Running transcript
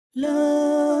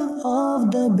Love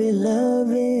of the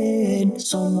beloved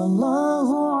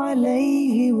Sallallahu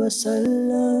Alaihi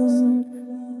Wasallam.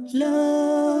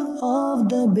 Love of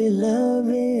the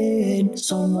beloved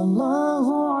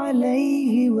Sallallahu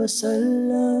Alaihi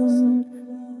Wasallam.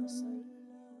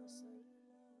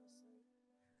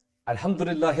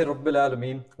 Alhamdulillahi Rabbil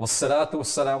Alameen. Wassalatu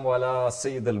wassalamu ala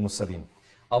Sayyid al-Mursaleen.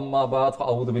 Amma ba'd,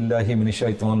 fa'awudhu billahi minash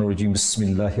shaitanir rajim.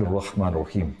 Bismillahir Rahmanir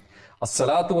Rahim.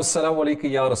 As-salatu wassalamu alayka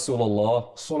ya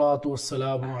Rasulallah. Salatu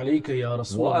wassalamu alayka ya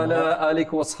Rasulallah. Wa ala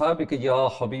alika wa ashabika ya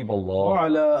Habiballah. Wa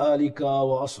ala alika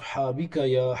wa ashabika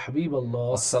ya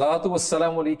Habiballah. As-salatu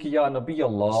wassalamu alayka ya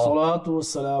Nabiyallah. Salatu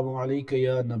wassalamu alayka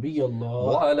ya Nabiyallah.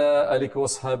 Wa ala alika wa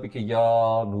ashabika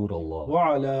ya Nurallah.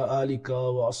 Wa ala alika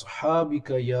wa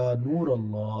ashabika ya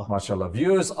Nurallah. MashaAllah.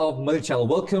 Viewers of Madani Channel,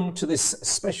 welcome to this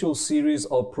special series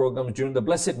of programs during the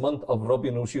blessed month of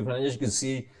Rabiul Awwal. And as you can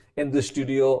see, in the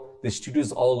studio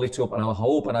is all lit up, and I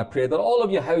hope and I pray that all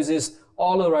of your houses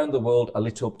all around the world are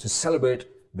lit up to celebrate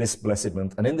this blessed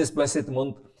month. And in this blessed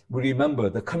month, we remember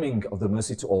the coming of the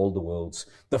mercy to all the worlds,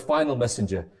 the final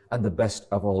messenger and the best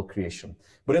of all creation.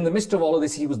 But in the midst of all of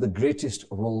this, he was the greatest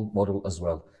role model as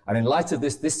well. And in light of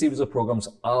this series of programs,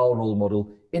 our role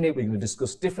model, in it we're going to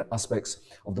discuss different aspects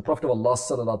of the Prophet of Allah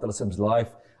Sallallahu Alaihi Wasallam's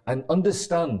life and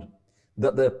understand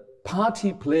that the part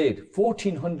he played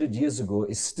 1400 years ago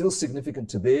is still significant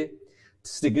today,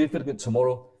 significant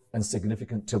tomorrow, and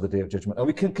significant till the Day of Judgment. And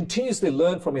we can continuously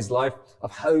learn from his life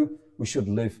of how we should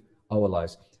live our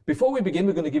lives. Before we begin,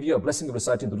 we're going to give you a blessing of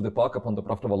reciting through the Park upon the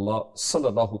Prophet of Allah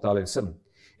Sallallahu Alaihi Wasallam.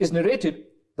 It's narrated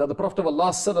that the Prophet of Allah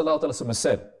Sallallahu Alaihi Wasallam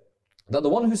said that the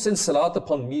one who sends salat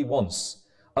upon me once,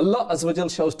 Allah Azza wa Jal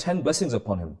showers 10 blessings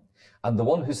upon him. And the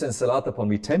one who sends salat upon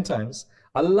me 10 times,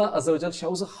 Allah Azza wa Jal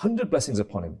showers 100 blessings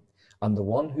upon him. And the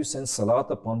one who sends salat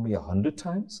upon me 100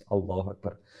 times, Allahu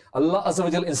Akbar, Allah Azza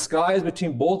wa Jal inscribes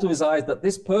between both of his eyes that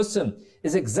this person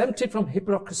is exempted from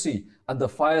hypocrisy and the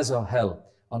fires of hell.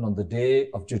 And on the Day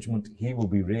of Judgment, he will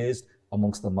be raised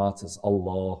amongst the martyrs.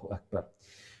 Allahu Akbar.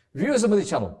 Viewers of Madani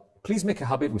Channel, please make a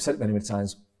habit, we've said it many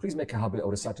times, please make a habit of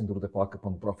reciting Durud al-Pak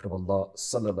upon the Prophet of Allah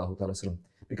Sallallahu Alaihi Wasallam,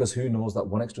 because who knows that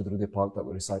one extra Durud al-Pak that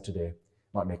we recite today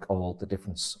might make all the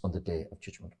difference on the Day of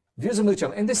Judgment. Viewers of Madani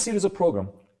Channel, in this series of program,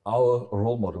 our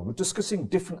role model, we're discussing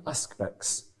different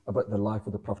aspects about the life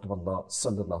of the Prophet of Allah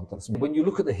Sallallahu Alaihi Wasallam. When you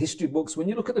look at the history books, when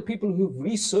you look at the people who've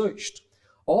researched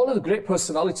all of the great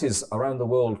personalities around the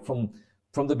world from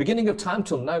the beginning of time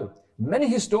till now, many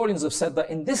historians have said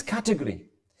that in this category,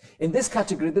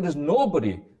 there is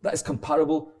nobody that is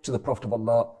comparable to the Prophet of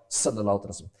Allah Sallallahu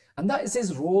Alaihi Wasallam. And that is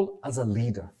his role as a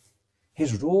leader.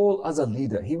 His role as a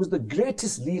leader. He was the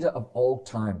greatest leader of all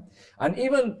time. And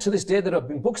even to this day, there have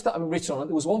been books that have been written on it.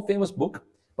 There was one famous book,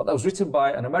 but that was written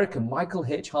by an American, Michael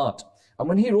H. Hart. And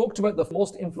when he wrote about the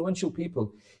most influential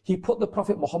people, he put the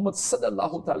Prophet Muhammad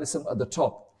Sallallahu Alaihi Wasallam at the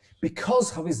top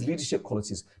because of his leadership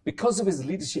qualities, because of his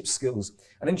leadership skills.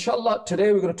 And inshallah,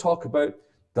 today we're going to talk about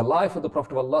the life of the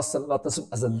Prophet of Allah Sallallahu Alaihi Wasallam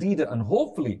as a leader. And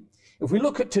hopefully, if we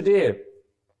look at today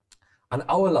and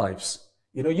our lives,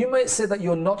 you know, you might say that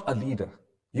you're not a leader.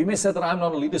 You may say that I'm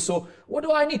not a leader. So what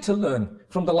do I need to learn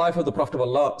from the life of the Prophet of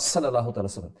Allah Sallallahu Alaihi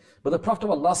Wasallam? But the Prophet of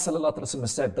Allah Sallallahu Alaihi Wasallam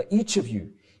said that each of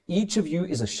you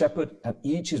is a shepherd and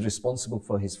each is responsible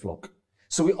for his flock.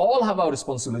 So we all have our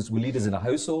responsibilities. We're leaders in our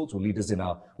households, we're leaders in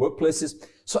our workplaces.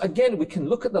 So again, we can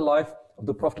look at the life of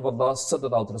the Prophet of Allah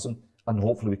Sallallahu Alaihi Wasallam and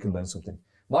hopefully we can learn something.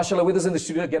 MashaAllah, with us in the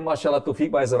studio again, MashaAllah, Tawfiq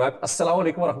Bhai has arrived. Assalamu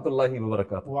alaikum wa rahmatullahi wa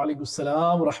barakatuh. Wa alaikum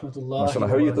assalam wa rahmatullahi. MashaAllah,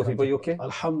 how are you, Tawfiq Bhai? You okay?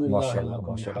 Alhamdulillah.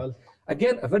 MashaAllah.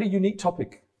 Again, a very unique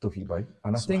topic, Tawfiq Bhai.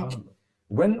 And I think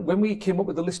when we came up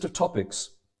with the list of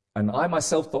topics, and I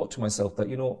myself thought to myself that,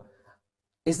 you know,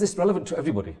 is this relevant to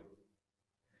everybody?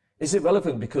 Is it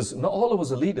relevant? Because not all of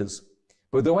us are leaders.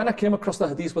 But then when I came across the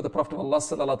hadith where the Prophet of Allah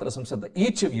Sallallahu Alaihi Wasallam said that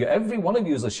each of you, every one of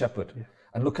you is a shepherd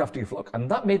and look after your flock. And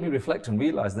that made me reflect and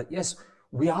realize that yes,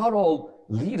 we are all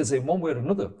leaders in one way or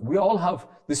another. We all have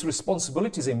these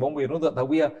responsibilities in one way or another, that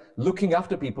we are looking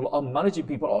after people or managing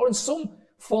people or in some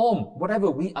form, whatever,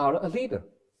 we are a leader.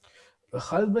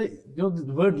 Khalid bhai, you know,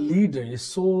 the word leader is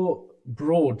so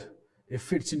broad. It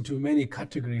fits into many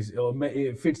categories, or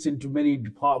it fits into many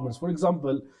departments. For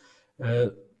example,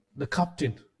 the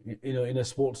captain, you know, in a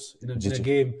sports, in a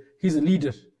game, he's a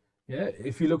leader. Yeah.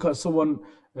 If you look at someone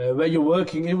where you're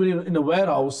working, even in a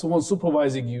warehouse, someone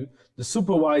supervising you, the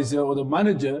supervisor or the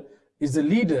manager is the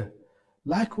leader.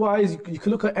 Likewise, you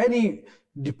can look at any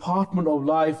department of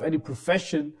life, any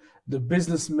profession, the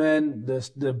businessman,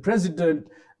 the president,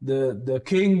 the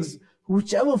kings,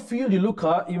 whichever field you look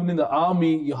at, even in the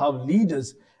army, you have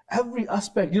leaders. Every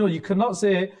aspect, you know, you cannot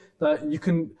say that you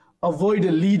can avoid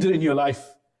a leader in your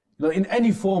life. You know, in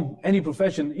any form, any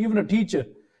profession, even a teacher.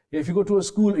 If you go to a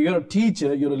school, you're a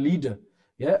teacher, you're a leader.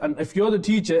 Yeah, and if you're the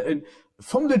teacher, and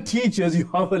from the teachers you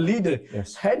have a leader,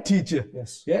 Yes. head teacher.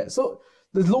 Yes. Yeah, so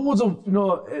there's loads of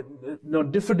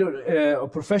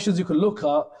different professions you can look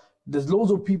at. There's loads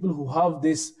of people who have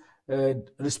this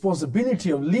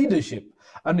responsibility of leadership.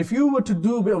 And if you were to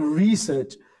do a bit of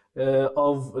research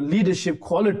of leadership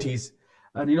qualities,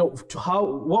 and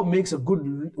what makes a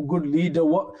good leader,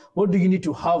 what do you need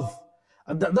to have,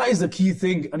 and that is the key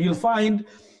thing. And you'll find,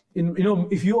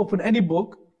 if you open any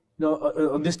book,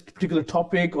 on this particular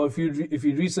topic, or if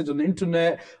you research on the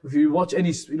internet, if you watch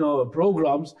any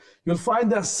programs, you'll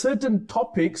find there are certain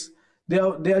topics, they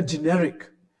are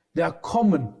generic, they are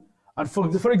common. And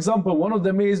for example, one of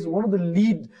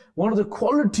the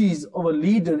qualities of a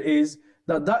leader is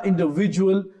that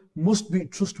individual must be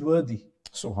trustworthy.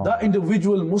 That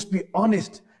individual must be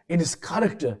honest in his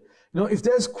character. If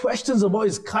there's questions about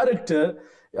his character,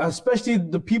 especially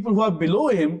the people who are below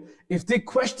him, if they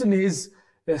question his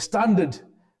standard,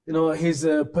 his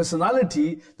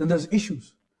personality, then there's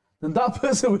issues. Then that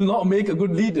person will not make a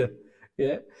good leader.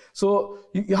 Yeah. So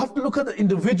you have to look at the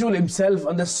individual himself,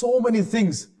 and there's so many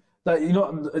things that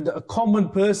a common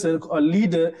person, a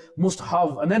leader, must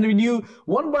have. And then when you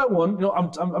one by one,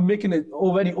 I'm making it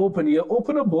already open here.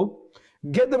 Open a book,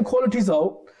 get them qualities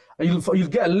out, and you'll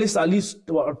get a list, at least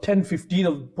 10, 15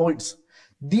 of points.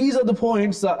 These are the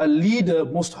points that a leader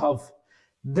must have.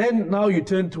 Then now you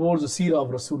turn towards the seerah of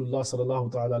Rasulullah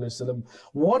sallallahu ta'ala alayhi wasallam.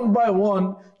 One by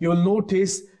one, you'll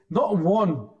notice not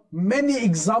one, many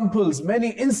examples,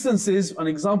 many instances and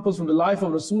examples from the life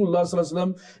of Rasulullah sallallahu alayhi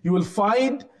wasallam. You will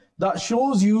find that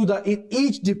shows you that in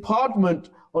each department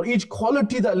or each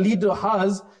quality that leader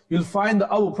has, you'll find that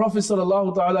our Prophet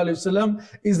sallallahu ta'ala alayhi wasallam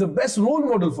is the best role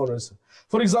model for us.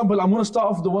 For example, I'm going to start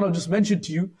off with the one I've just mentioned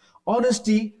to you,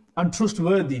 honesty and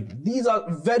trustworthy. These are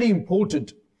very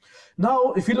important.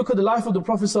 Now, if you look at the life of the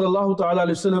Prophet sallallahu ta'ala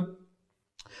alayhi wasallam,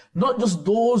 not just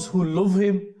those who love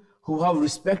him, who have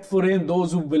respect for him,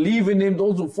 those who believe in him,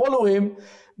 those who follow him,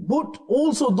 but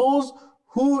also those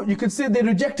who, you could say, they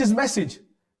reject his message.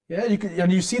 Yeah,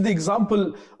 and you see the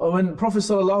example of when Prophet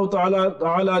sallallahu ta'ala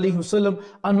alayhi wasallam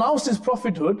announced his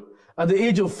prophethood at the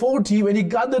age of 40, when he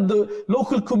gathered the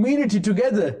local community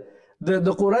together, the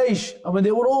Quraysh, and when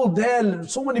they were all there,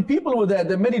 so many people were there,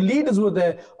 many leaders were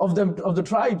there of the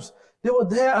tribes. They were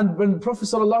there, and when Prophet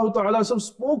sallallahu ta'ala wasallam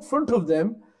spoke in front of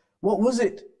them, what was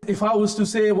it? If I was to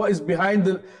say what is behind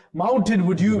the mountain,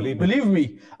 would you believe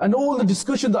me? And all the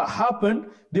discussion that happened,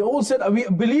 they all said, we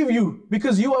believe you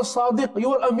because you are Sadiq,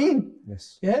 you are Ameen.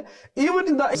 Yes. Yeah. Even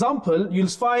in that example, you'll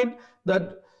find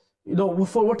that,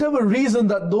 for whatever reason,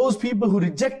 that those people who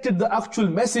rejected the actual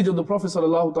message of the Prophet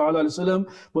sallallahu ta'ala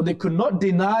wasallam, but they could not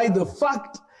deny the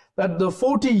fact that the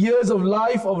 40 years of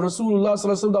life of Rasulullah sallallahu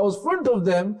alaihi wasallam that was in front of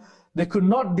them, they could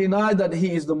not deny that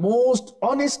he is the most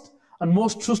honest and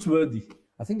most trustworthy.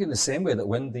 I think in the same way that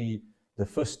when the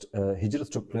first hijrah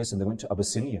took place and they went to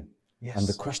Abyssinia, Yes. and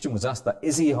the question was asked that,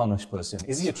 is he an honest person?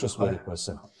 Is he a trustworthy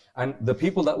person? And the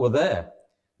people that were there,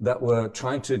 that were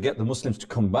trying to get the Muslims to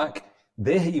come back,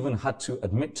 they even had to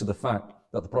admit to the fact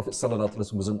that the Prophet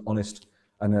ﷺ was an honest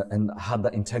and had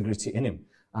that integrity in him.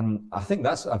 And I think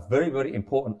that's a very, very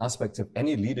important aspect of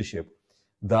any leadership,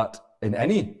 that in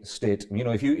any state,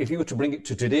 if you were to bring it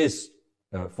to today's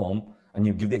form, and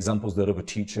you give the examples there of a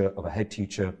teacher, of a head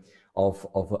teacher, of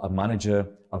a manager,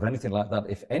 of anything like that,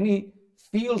 if any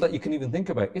field that you can even think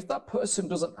about, if that person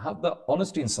doesn't have that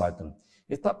honesty inside them,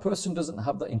 if that person doesn't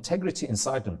have that integrity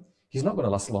inside them, he's not going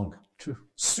to last long. True.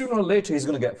 Sooner or later, he's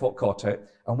going to get caught out.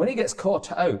 And when he gets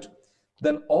caught out,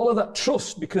 then all of that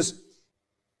trust, because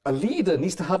a leader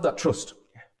needs to have that trust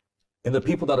in the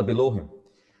people that are below him.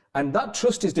 And that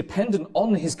trust is dependent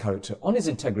on his character, on his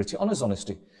integrity, on his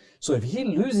honesty. So if he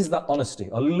loses that honesty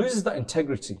or loses that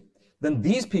integrity, then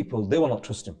these people, they will not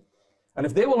trust him. And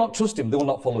if they will not trust him, they will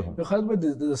not follow him.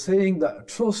 There's a saying that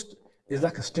trust is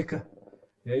like a sticker.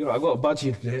 Yeah, I got a badge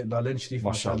here today, Nalen Sharif,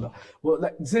 mashallah. Well,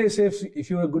 like, say if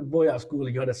you're a good boy at school,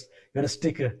 you had a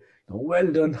sticker. Well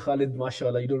done, Khalid,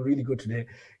 mashallah, you're doing really good today.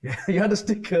 Yeah, you had a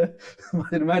sticker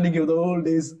reminding you of the old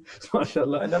days,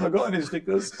 mashallah. I never got any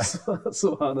stickers.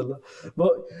 Subhanallah.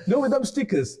 But with them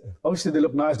stickers, obviously they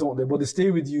look nice, don't they? But they stay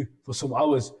with you for some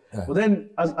hours. Yeah. But then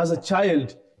as a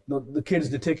child, the kids,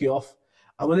 they take it off.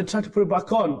 And when they try to put it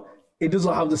back on, it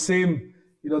doesn't have the same,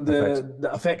 the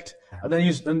effect. And then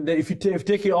if you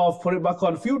take it off, put it back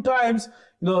on a few times,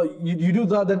 you do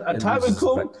that, then a time will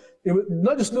come, it will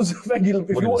not just lose effect.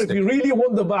 If you really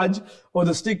want the badge or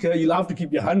the sticker, you'll have to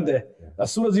keep your hand there. Yeah.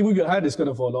 As soon as you move your hand, it's going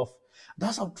to fall off.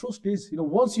 That's how trust is.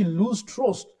 Once you lose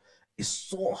trust, it's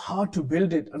so hard to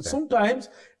build it. And sometimes,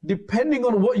 depending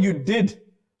on what you did,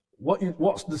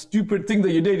 what's the stupid thing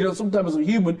that you did, sometimes as a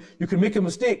human, you can make a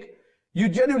mistake. You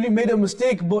genuinely made a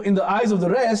mistake, but in the eyes of the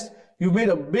rest, you made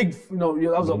a big,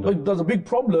 that was a big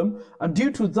problem. And due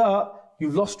to that,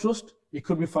 you've lost trust. It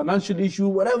could be financial issue,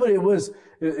 whatever it was.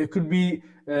 It could be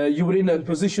you were in a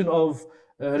position of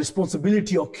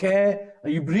responsibility or care,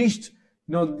 and you breached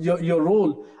your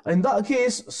role. And in that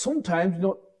case, sometimes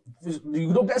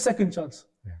you don't get a second chance.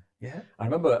 Yeah. I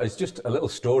remember, it's just a little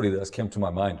story that has came to my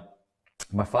mind.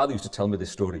 My father used to tell me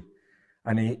this story.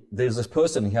 And there's this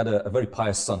person, he had a very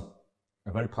pious son,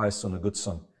 a good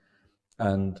son.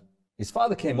 And his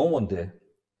father came home one day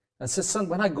and said, son,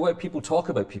 when I go out, people talk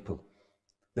about people.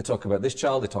 They talk about this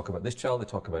child, they talk about this child, they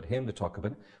talk about him, they talk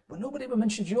about him. But nobody ever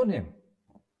mentions your name.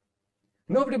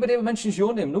 Nobody ever mentions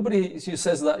your name. Nobody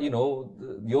says that,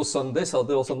 your son this or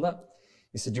your son that.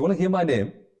 He said, do you want to hear my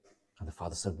name? And the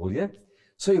father said, well, yeah.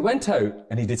 So he went out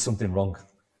and he did something wrong.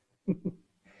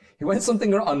 He went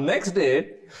something wrong. And next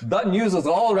day, that news was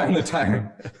all around the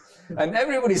town. And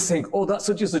everybody's saying, oh, that's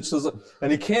such and such.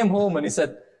 And he came home and he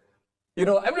said,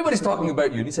 everybody's talking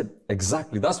about you. And he said,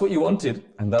 exactly, that's what you wanted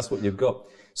and that's what you've got.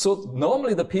 So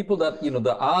normally the people that,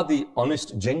 that are the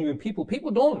honest, genuine people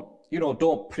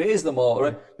don't praise them all,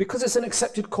 right? Because it's an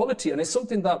accepted quality and it's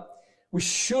something that we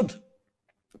should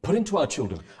put into our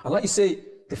children. And like you say,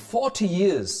 the 40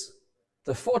 years,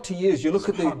 you look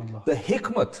at the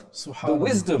hikmat, the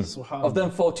wisdom of them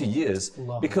 40 years.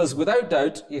 Because without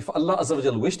doubt, if Allah Azza wa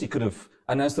Jal wished, He could have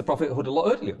announced the prophethood a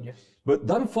lot earlier. Yes. But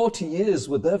them 40 years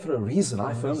were there for a reason,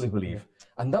 I firmly believe.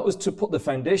 And that was to put the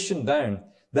foundation down,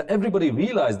 that everybody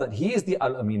realized that He is the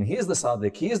Al-Amin, He is the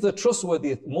Sadiq, He is the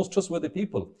most trustworthy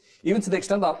people. Even to the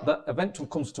extent that that event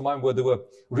comes to mind where they were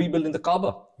rebuilding the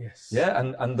Kaaba. Yes. Yeah,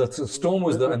 and the stone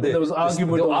was there. And there was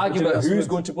argument about who's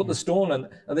going to put the stone. And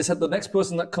they said the next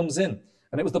person that comes in.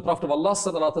 And it was the Prophet of Allah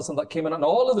that came in, and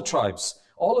all of the tribes,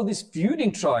 all of these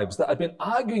feuding tribes that had been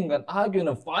arguing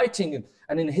and fighting,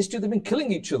 and in history they've been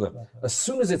killing each other. As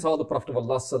soon as they saw the Prophet of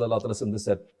Allah, they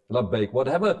said, Labbaik,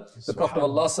 whatever the Prophet of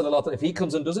Allah, if he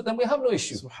comes and does it, then we have no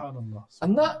issue. Subhanallah.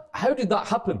 And how did that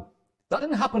happen? That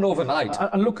didn't happen overnight.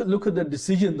 And look at the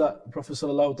decision that Prophet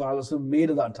 _made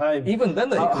at that time. Even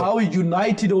then, how he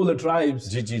united all the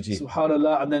tribes. GGG.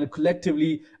 Subhanallah, and then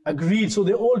collectively agreed. So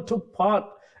they all took part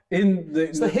in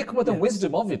it's the hikmah and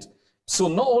wisdom of it. So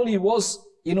not only was,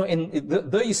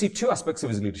 there you see two aspects of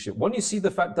his leadership. One, you see the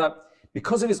fact that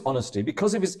because of his honesty,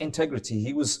 because of his integrity,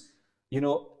 he was,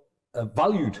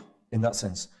 valued in that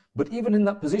sense. But even in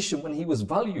that position, when he was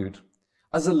valued,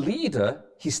 as a leader,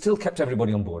 he still kept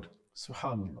everybody on board.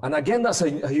 Subhanallah. And again, that's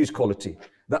a huge quality.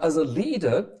 That as a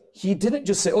leader, he didn't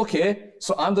just say, okay,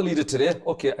 so I'm the leader today,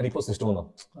 okay, and he puts the stone on.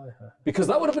 Because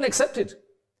that would have been accepted.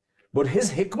 But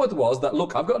his hikmah was that,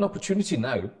 look, I've got an opportunity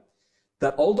now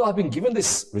that although I've been given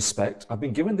this respect, I've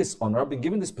been given this honor, I've been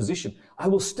given this position, I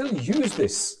will still use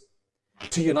this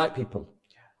to unite people.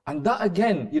 And that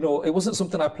again, it wasn't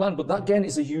something I planned, but that again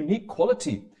is a unique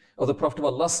quality of the Prophet of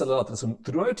Allah sallallahu alaihi wasallam.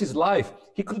 Throughout his life,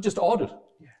 he could have just ordered.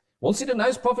 Once he'd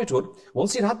announced prophethood,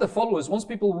 once he'd had the followers, once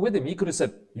people were with him, he could have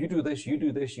said, you do this, you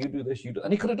do this, you do this, you do,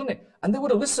 and he could have done it. And they would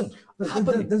have listened.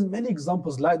 There's many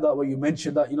examples like that where you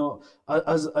mentioned that,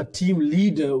 as a team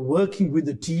leader, working with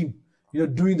the team,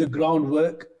 doing the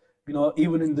groundwork,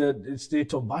 even in the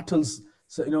state of battles,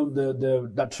 so,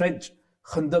 that trench,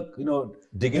 Khandak,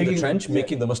 digging the trench,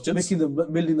 making the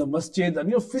masjids. Building the masjid,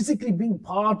 and, physically being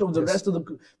part of the rest of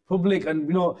the public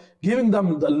and, giving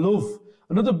them the love.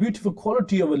 Another beautiful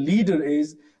quality of a leader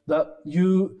is that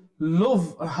you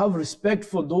love and have respect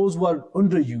for those who are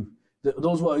under you,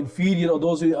 those who are inferior or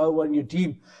those who are in your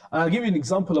team. And I'll give you an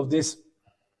example of this.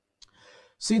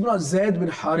 Sayyidina Zayd bin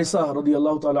Harisa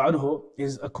radiallahu ta'ala anhu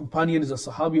is a companion, is a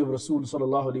sahabi of Rasul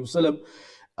sallallahu alayhi wasallam.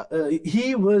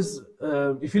 He was,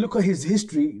 if you look at his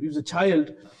history, he was a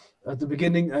child at the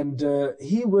beginning, and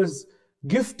he was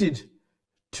gifted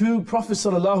to Prophet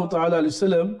sallallahu ta'ala alayhi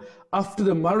wasallam after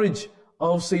the marriage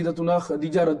of Sayyidatuna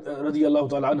Khadija radiallahu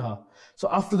ta'ala anha. So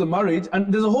after the marriage,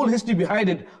 and there's a whole history behind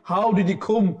it, how did he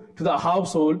come to that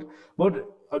household? But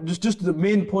just the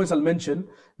main points I'll mention,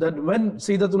 that when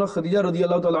Sayyidatuna Khadija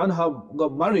radiallahu ta'ala anha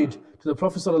got married to the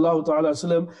Prophet sallallahu ta'ala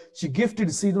wasallam, she gifted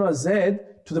Sayyidina Zayd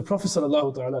to the Prophet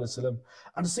sallallahu ta'ala wasallam.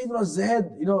 And Sayyidina Zayd,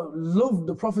 loved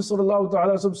the Prophet sallallahu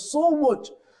ta'ala wasallam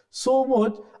so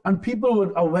much, and people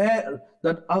were aware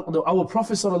that our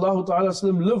Prophet sallallahu ta'ala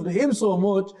wasallam loved him so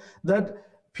much that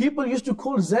people used to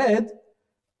call Zayd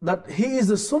that he is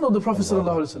the son of the Prophet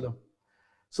sallallahu alaihi wasallam.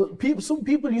 So some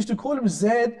people used to call him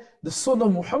Zayd, the son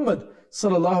of Muhammad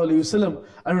sallallahu alaihi wasallam.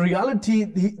 And in reality,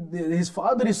 his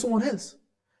father is someone else.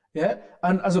 Yeah,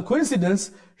 and as a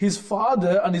coincidence, his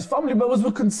father and his family members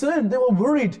were concerned. They were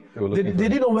worried. They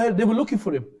didn't know where they were looking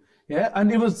for him. Yeah,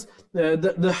 and it was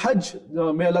the Hajj.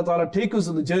 May Allah Ta'ala take us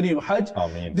on the journey of Hajj.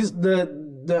 Ameen.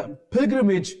 The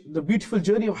pilgrimage, the beautiful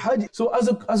journey of Hajj. So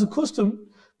as a custom,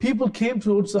 people came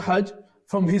towards the Hajj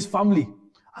from his family,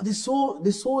 and they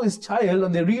saw his child,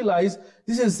 and they realized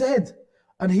this is Zaid,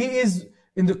 and he is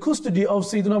in the custody of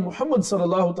Sayyidina Muhammad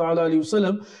sallallahu ta'ala alayhi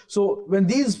wasallam. So when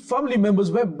these family members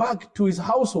went back to his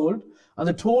household and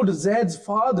they told Zaid's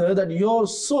father that your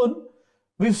son,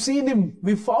 we've seen him,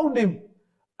 we found him,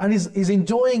 and he's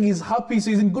enjoying, he's happy, so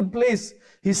he's in good place,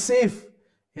 he's safe.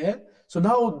 Yeah. So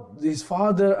now his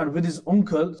father and with his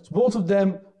uncle, both of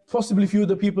them, possibly few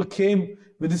other people came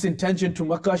with this intention to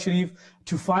Makkah Sharif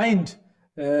to find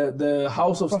the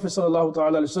house of Prophet sallallahu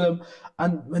ta'ala alayhi wasallam.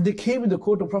 And when they came in the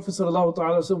court of Prophet sallallahu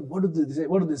ta'ala alayhi wasallam,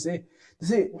 what did they say? They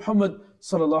say, Muhammad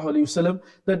sallallahu alayhi wasallam,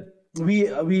 that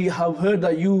we have heard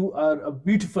that you have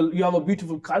a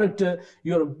beautiful character,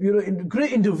 you're a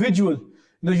great individual.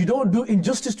 You know, you don't do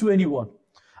injustice to anyone.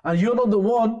 And you're not the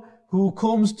one who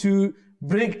comes to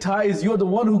break ties, you're the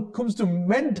one who comes to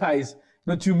mend ties,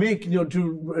 you know, to make, you know,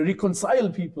 to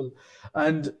reconcile people.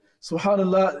 And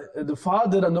subhanallah, the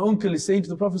father and the uncle is saying to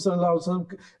the Prophet sallallahu alaihi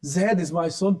wasallam, Zaid is my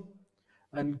son,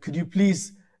 and could you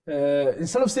please,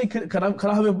 instead of saying can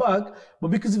I have him back, but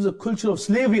because it was a culture of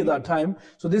slavery at that time,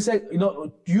 so they said, you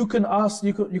know, you can ask,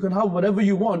 you can have whatever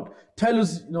you want, tell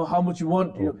us, you know, how much you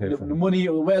want, you know, the money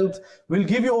or wealth, we'll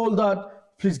give you all that,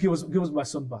 please give us my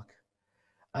son back.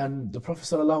 And the Prophet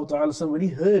sallallahu alaihi wasallam, when he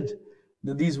heard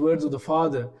these words of the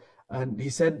father, and he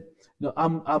said, no,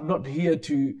 I'm not here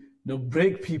to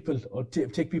break people or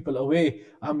take people away.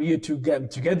 I'm here to get them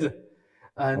together.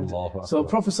 And so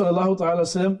Prophet sallallahu ta'ala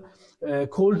sallam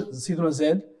called Sayyidina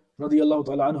Zaid radiyallahu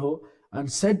ta'ala anhu and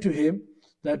said to him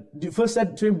that, first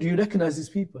said to him, do you recognize these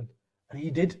people? And he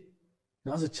did.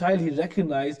 Now as a child he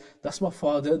recognized, that's my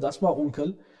father, that's my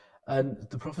uncle. And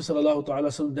the Prophet sallallahu ta'ala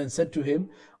sallam then said to him,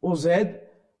 oh Zaid,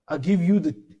 I give you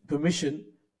the permission,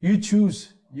 you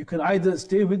choose. You can either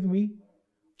stay with me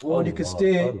or you can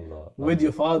stay with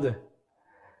your father.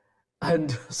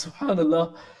 And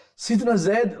subhanallah, Sayyidina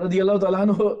Zaid radiallahu ta'ala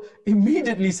anhu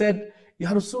immediately said, Ya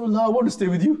Rasulullah, I want to stay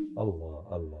with you.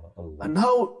 And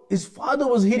now his father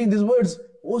was hearing these words.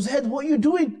 Oh Zaid, what are you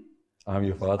doing? I'm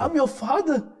your father. I'm your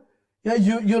father. Yeah,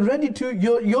 you're ready to,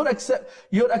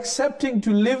 you're accepting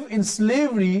to live in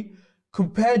slavery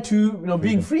compared to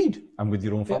being freed. And with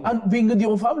your own family. And being with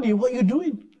your own family. What are you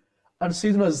doing? And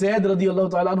Sayyidina Zaid radiallahu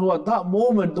ta'ala anhu, at that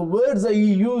moment, the words that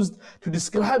he used to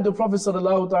describe the Prophet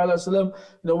sallallahu ta'ala sallam,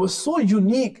 were so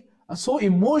unique and so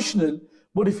emotional.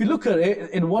 But if you look at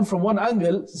it from one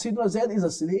angle, Sayyidina Zaid is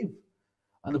a slave.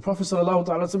 And the Prophet sallallahu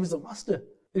ta'ala sallam is a master.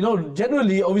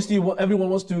 Generally, obviously, everyone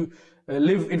wants to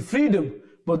live in freedom.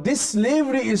 But this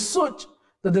slavery is such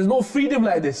that there's no freedom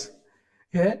like this.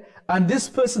 Yeah? And this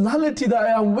personality that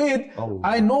I am with,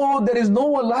 I know there is no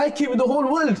one like him in the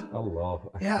whole world.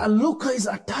 Yeah, and look at his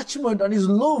attachment and his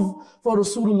love for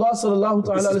Rasulullah sallallahu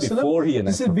ta'ala alayhi wa sallam.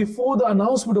 This is before the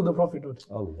announcement of the Prophethood.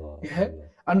 Yeah?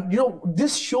 And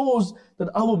this shows that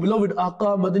our beloved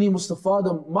Aqa Madani Mustafa,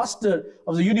 the master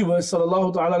of the universe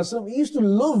sallallahu ta'ala alayhi wa sallam, he used to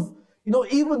love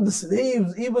even the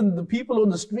slaves, even the people on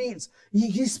the streets.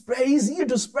 He's here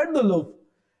to spread the love.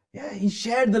 Yeah, he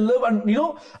shared the love. And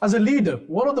as a leader,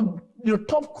 one of the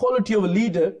top quality of a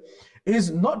leader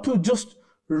is not to just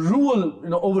rule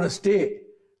over a state,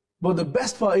 but the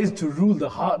best part is to rule the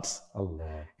hearts.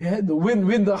 Yeah, to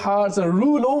win the hearts and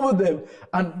rule over them.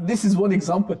 And this is one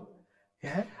example.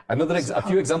 Yeah. A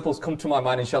few examples come to my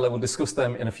mind, inshallah. We'll discuss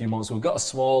them in a few moments. We've got a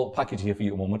small package here for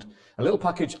you at the moment. A little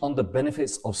package on the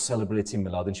benefits of celebrating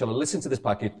Milad. Inshallah, listen to this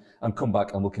package and come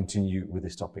back and we'll continue with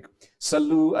this topic.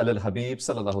 Sallu ala al-Habib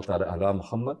sallallahu ta'ala ala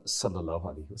Muhammad sallallahu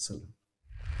alayhi wa sallam.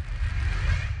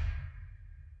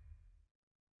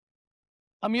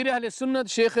 Amir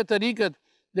Ahl-Sunnat, Shaykh Tariqat,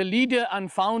 the leader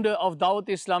and founder of Dawat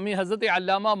Islami, Hazrat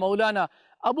Allama Maulana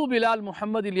Abu Bilal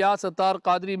Muhammad Ilyas Attar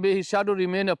Qadri, may his shadow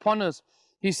remain upon us.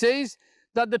 He says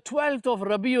that the 12th of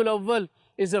Rabiul Awwal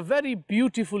is a very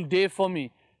beautiful day for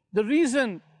me. The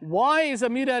reason why is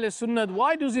Amir Ahl-Sunnat,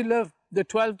 why does he love the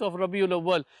 12th of Rabiul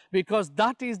Awwal? Because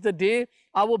that is the day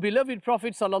our beloved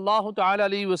Prophet sallallahu ta'ala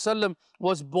alayhi wa sallam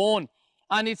was born.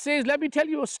 And it says, let me tell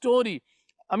you a story.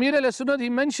 Amir Ahl-Sunnat, he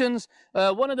mentions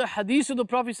one of the hadiths of the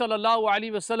Prophet sallallahu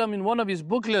alayhi wa sallam in one of his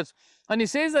booklets. And he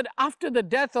says that after the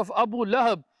death of Abu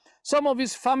Lahab, some of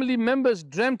his family members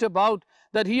dreamt about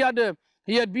that he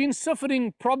had been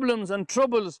suffering problems and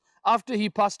troubles after he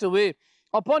passed away.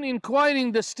 Upon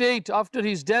inquiring the state after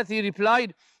his death, he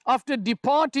replied after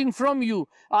departing from you,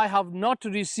 I have not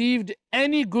received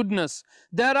any goodness.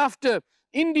 Thereafter,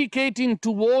 indicating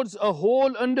towards a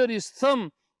hole under his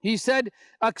thumb, he said,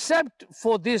 except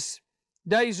for this,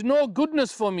 there is no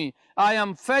goodness for me. I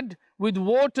am fed with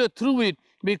water through it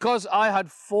because I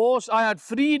had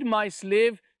freed my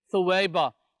slave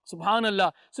Thuwayba.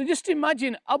 Subhanallah. So just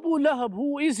imagine Abu Lahab,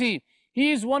 who is he?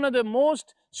 He is one of the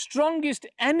most strongest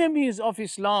enemies of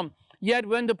Islam. Yet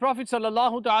when the Prophet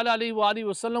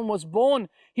ﷺ was born,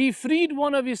 he freed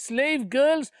one of his slave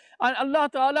girls, and Allah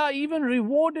Ta'ala even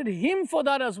rewarded him for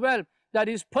that as well. That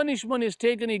his punishment is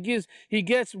taken, he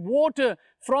gets water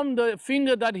from the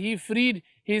finger that he freed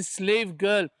his slave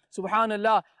girl.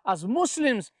 Subhanallah. As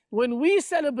Muslims, when we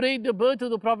celebrate the birth of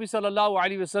the Prophet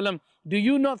ﷺ, do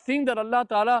you not think that Allah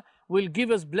Ta'ala will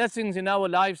give us blessings in our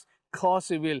lives? Of course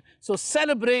He will. So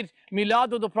celebrate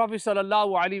Milad of the Prophet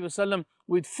ﷺ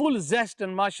with full zest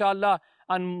and mashallah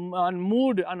and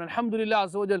mood and alhamdulillah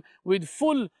azawajal, with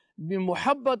full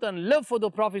muhabbat and love for the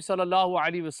Prophet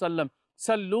ﷺ.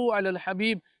 Sallu ala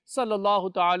al-Habib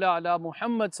sallallahu ta'ala ala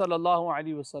Muhammad sallallahu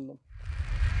alayhi wa sallam.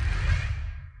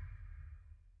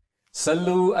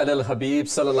 Sallu ala al-Habib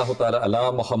sallallahu ta'ala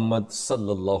ala Muhammad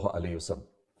sallallahu alayhi wa sallam.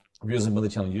 Viewers of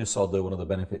Madani Channel, you saw there one of the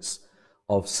benefits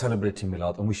of celebrating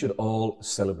Milad, and we should all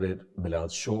celebrate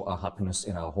Milad, show our happiness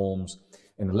in our homes,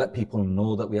 and let people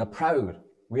know that we are proud.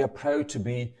 We are proud to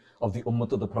be of the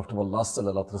ummah of the Prophet of Allah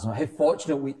sallallahu alaihi wasallam. How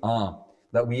fortunate we are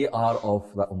that we are of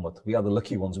that ummah. We are the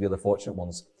lucky ones, we are the fortunate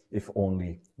ones, if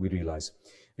only we realize.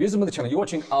 Viewers of the channel, you're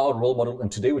watching Our Role Model, and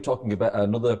today we're talking about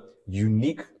another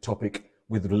unique topic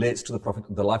which relates to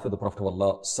the life of the Prophet of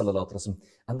Allah sallallahu alaihi wasallam,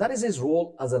 and that is his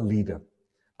role as a leader.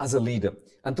 As a leader.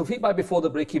 And Tawfiq Bhai, before the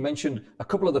break, he mentioned a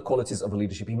couple of the qualities of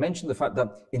leadership. He mentioned the fact that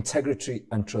integrity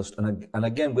and trust, and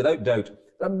again, without doubt,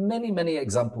 there are many, many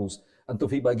examples, and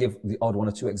Tawfiq Bhai gave the odd one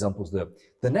or two examples there.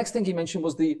 The next thing he mentioned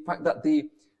was the fact that the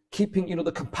keeping,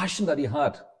 the compassion that he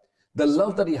had, the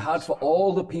love that he had for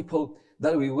all the people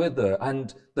that we were there,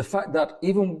 and the fact that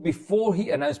even before he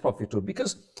announced prophethood,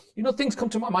 because, things come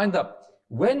to my mind that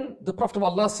when the Prophet of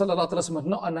Allah sallallahu alaihi wasallam had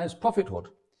not announced prophethood,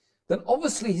 then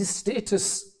obviously his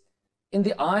status in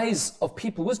the eyes of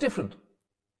people was different,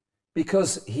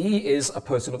 because he is a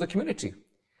person of the community.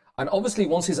 And obviously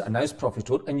once he's announced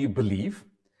prophethood and you believe,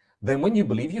 then when you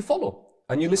believe, you follow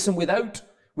and you listen without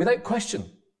question.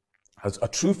 As a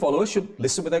true follower should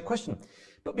listen without question.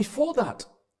 But before that,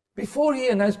 before he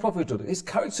announced prophethood, his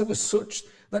character was such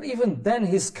that even then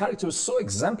his character was so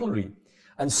exemplary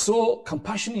and so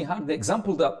compassionate. He had the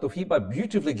example that Tawfiq Bhai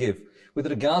beautifully gave with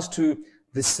regards to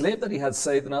the slave that he had,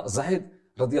 Sayyidina Zahid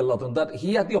radiallahu anhu, that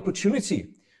he had the opportunity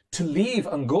to leave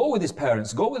and go with his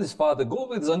parents, go with his father, go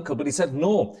with his uncle, but he said,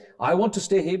 no, I want to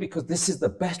stay here because this is the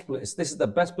best place, this is the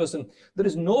best person. There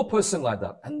is no person like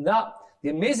that. And the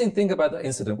amazing thing about that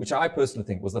incident, which I personally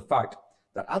think, was the fact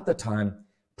that at the time,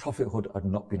 prophethood had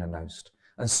not been announced.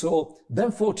 And so,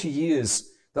 then 40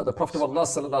 years that the Prophet of Allah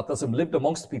sallallahu alaihi wasallam lived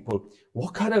amongst people,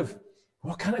 what kind of,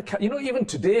 even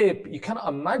today, you cannot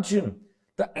imagine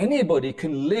that anybody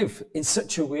can live in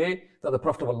such a way that the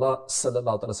Prophet of Allah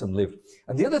sallallahu alaihi wasallam lived.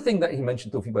 And the other thing that he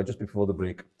mentioned, Tawfiq Bhai, just before the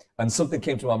break, and something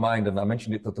came to my mind, and I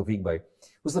mentioned it to Tawfiq Bhai,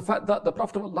 was the fact that the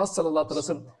Prophet of Allah sallallahu alaihi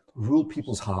wasallam ruled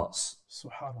people's hearts.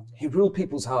 He ruled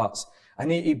people's hearts,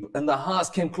 and and the hearts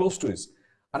came close to his.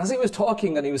 And as he was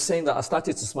talking and he was saying that, I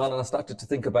started to smile and I started to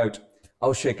think about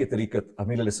our Shaykh Tariqat,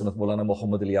 Amir al-Sunnat Maulana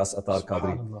Muhammad Ilyas Attar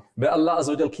Qadri. May Allah Azza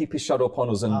wa Jal keep his shadow upon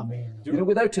us. And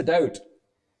without a doubt,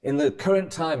 in the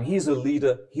current time, he's a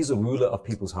leader, he's a ruler of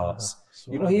people's hearts.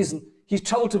 He's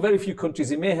traveled to very few countries.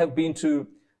 He may have been to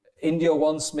India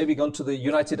once, maybe gone to the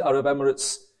United Arab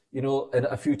Emirates, and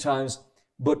a few times.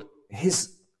 But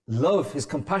his love, his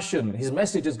compassion, his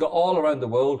message has got all around the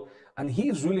world, and he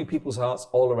is ruling people's hearts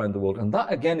all around the world. And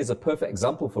that again is a perfect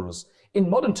example for us in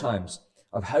modern times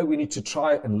of how we need to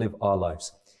try and live our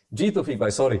lives. Tawfiq Bhai,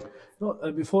 sorry. No,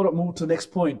 before I move to the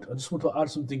next point, I just want to add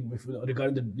something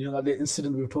regarding the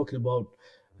incident we were talking about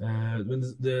when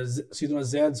the Sayyidina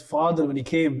Zayd's father, when he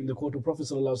came in the court of Prophet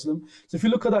sallallahu alaihi wasallam. So if you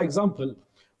look at that example,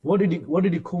 what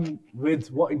did he come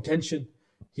with? What intention?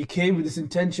 He came with this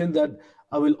intention that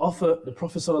I will offer the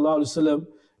Prophet sallallahu alaihi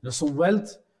wasallam some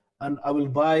wealth, and I will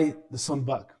buy the son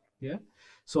back. Yeah.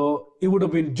 So it would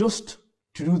have been just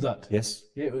to do that. Yes.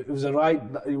 Yeah. It was a right.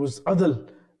 It was adl.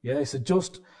 Yeah. It's a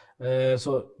just. But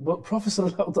Prophet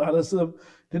sallallahu alaihi wasallam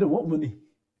didn't want money.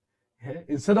 Yeah.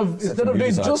 Instead of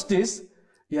doing justice,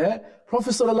 yeah,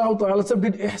 Prophet sallallahu alaihi wasallam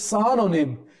did ihsan on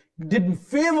him, did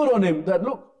favor on him. That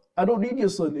look, I don't need your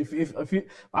son. If you,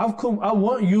 I've come, I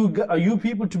want you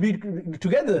people to be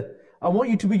together. I want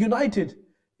you to be united.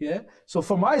 Yeah. So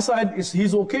from my side,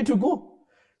 he's okay to go.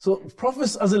 So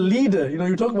prophets as a leader,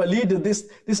 you talk about leader, this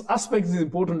aspect is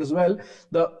important as well.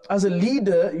 That as a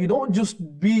leader, you don't just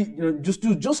just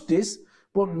do justice,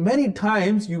 but many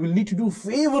times you will need to do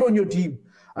favor on your team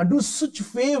and do such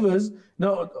favors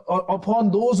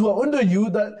upon those who are under you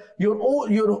that their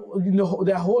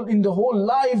whole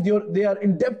life they are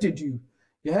indebted to you.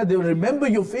 Yeah, they will remember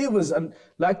your favors. And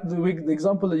like the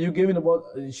example that you gave about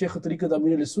Shaykh Tariqat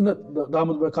Amir al-Sunnat,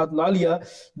 Damat Barakat al-Aliyah,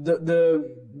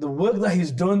 the work that he's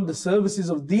done, the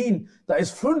services of deen that is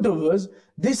front of us,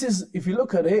 this is, if you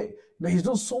look at it, he's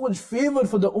done so much favor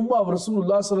for the ummah of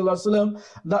Rasulullah sallallahu alaihi wasallam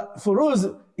that for us,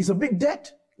 it's a big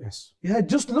debt. Yes. Yeah,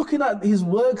 just looking at his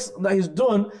works that he's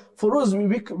done, for us,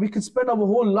 we could spend our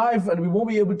whole life and we won't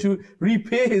be able to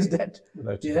repay his debt.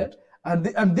 Yeah,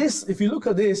 and this, if you look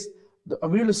at this, the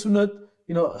Amir al-Sunnat,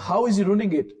 how is he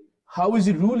running it? How is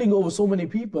he ruling over so many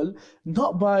people?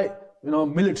 Not by,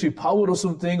 military power or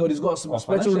something, or he's got some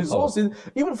special resources,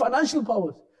 even financial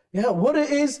powers. Yeah, what it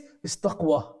is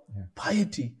taqwa,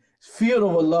 piety, fear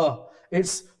of Allah.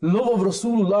 It's love of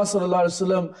Rasulullah sallallahu alaihi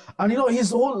wasallam. And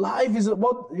his whole life is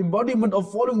about embodiment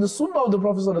of following the Sunnah of the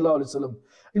Prophet sallallahu alaihi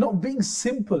wasallam. Being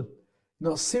simple,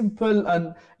 simple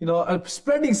and, and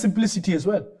spreading simplicity as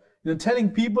well. Telling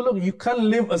people, look, you can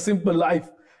live a simple life,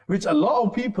 which a lot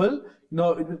of people,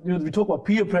 we talk about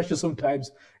peer pressure sometimes,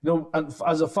 and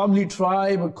as a family,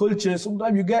 tribe, and culture,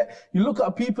 sometimes you look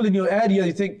at people in your area,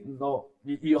 you think, no,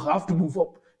 you have to move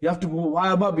up. You have to move,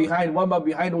 why am I behind? Why am I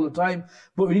behind all the time?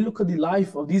 But when you look at the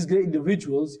life of these great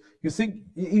individuals, you think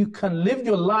you can live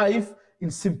your life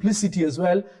in simplicity as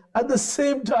well, at the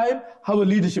same time, have a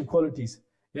leadership qualities.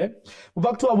 Yeah. But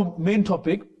back to our main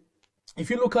topic. If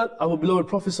you look at our beloved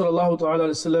Prophet sallallahu ta'ala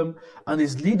alaihi wasallam and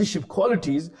his leadership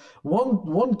qualities,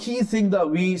 one key thing that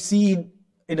we see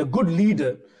in a good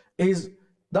leader is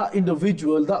that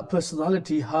individual, that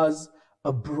personality has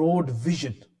a broad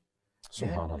vision.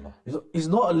 Subhanallah. Yeah? He's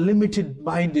not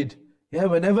limited-minded. Yeah,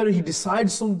 whenever he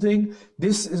decides something,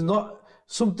 this is not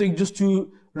something just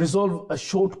to resolve a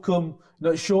short-term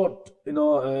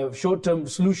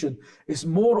solution. It's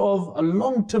more of a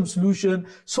long-term solution,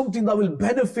 something that will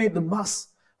benefit the mass,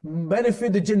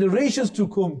 benefit the generations to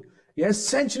come, yes,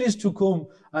 centuries to come.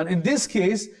 And in this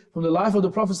case, from the life of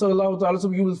the Prophet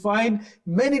ﷺ, you will find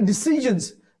many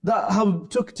decisions that have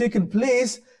taken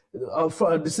place,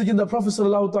 a decision that Prophet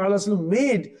ﷺ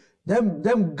made,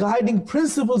 them guiding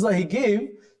principles that he gave,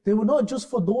 they were not just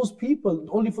for those people,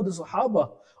 only for the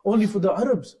Sahaba, only for the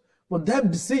Arabs. But them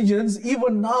decisions,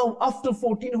 even now, after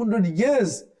 1400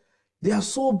 years, they are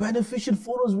so beneficial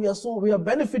for us. We are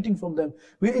benefiting from them.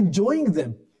 We're enjoying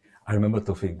them. I remember,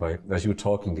 Tawfiq Bhai, as you were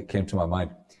talking, it came to my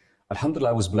mind. Alhamdulillah,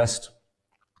 I was blessed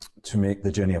to make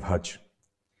the journey of Hajj.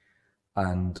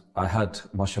 And I had,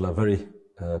 mashallah, a very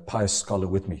pious scholar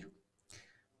with me.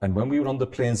 And when we were on the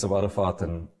plains of Arafat,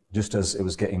 and just as it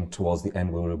was getting towards the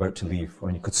end, we were about to leave,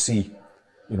 when you could see,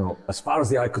 as far as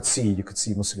the eye could see, you could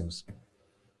see Muslims.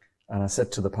 And I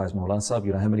said to the pious Mawlana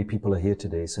Sahib, how many people are here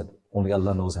today? He said, only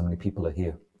Allah knows how many people are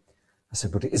here. I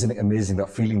said, but isn't it amazing, that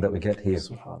feeling that we get here?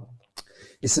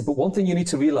 He said, but one thing you need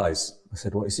to realize. I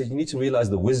said, what? He said, you need to realize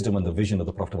the wisdom and the vision of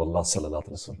the Prophet of Allah sallallahu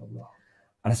alaihi wasallam.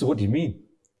 And I said, what do you mean?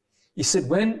 He said,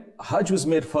 when Hajj was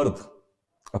made fard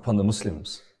upon the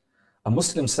Muslims, a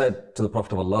Muslim said to the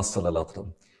Prophet of Allah sallallahu alaihi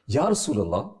wasallam, Ya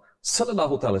Rasulullah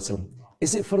sallallahu alaihi wasallam,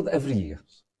 is it fard every year?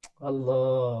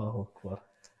 Allahu Akbar.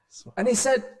 And he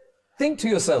said, think to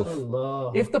yourself,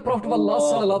 if the Prophet of Allah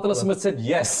sallallahu alaihi wasallam had said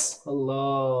yes,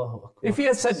 if he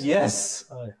had said yes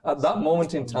at that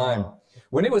moment in time,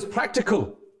 when it was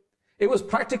practical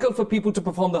for people to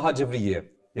perform the Hajj every year.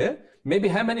 Yeah, maybe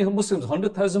how many Muslims?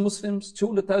 100,000 Muslims,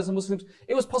 200,000 Muslims.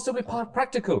 It was possibly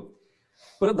practical,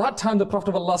 but at that time the Prophet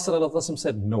of Allah sallallahu alaihi wasallam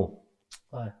said no.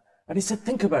 And he said,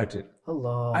 think about it.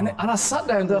 And I sat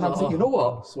down there and I'm thinking, you know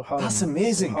what? That's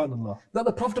amazing. That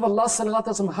the Prophet of Allah sallallahu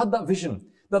alaihi wasallam had that vision,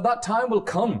 that time will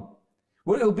come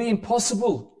where it will be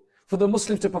impossible for the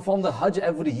Muslims to perform the Hajj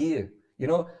every year.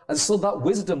 And so that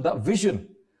wisdom, that vision,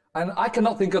 and I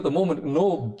cannot think at the moment,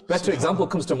 no better example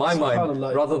comes to my mind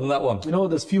rather than that one.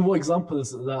 There's a few more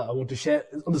examples that I want to share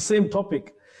on the same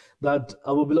topic, that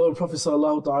our beloved Prophet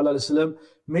sallallahu alaihi wasallam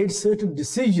made certain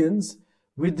decisions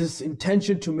with this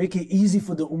intention to make it easy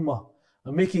for the ummah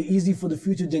and make it easy for the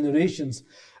future generations.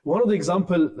 One of the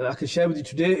examples that I can share with you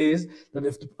today is that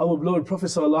if our beloved Prophet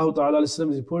sallallahu alaihi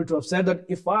wasallam is reported to have said that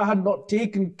if I had not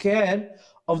taken care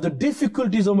of the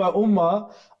difficulties of my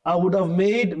ummah, I would have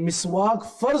made miswak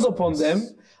farz upon them,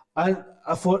 and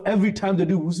for every time they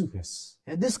do wuzu.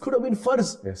 And this could have been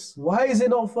farz. Why is it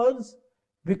not farz?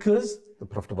 Because The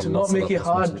Prophet to not make it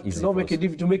hard,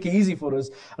 to make it easy for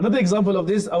us. Another example of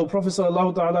this, our Prophet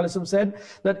ﷺ said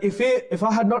that if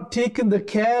I had not taken the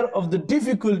care of the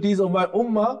difficulties of my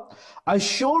ummah, I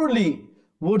surely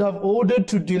would have ordered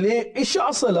to delay Isha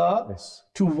Salah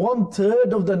to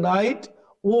 1/3 of the night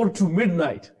or to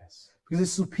midnight. Because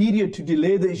it's superior to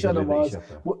delay the Isha namaz.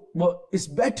 But it's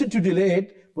better to delay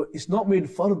it, but it's not made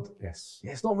fard.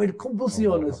 It's not made compulsory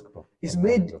on us. It's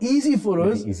made easy for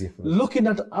us, looking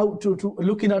at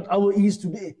our ease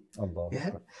today.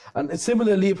 And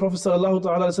similarly, Prophet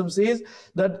ﷺ says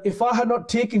that if I had not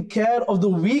taken care of the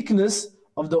weakness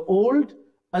of the old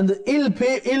and the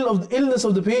illness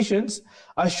of the patients,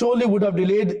 I surely would have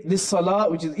delayed this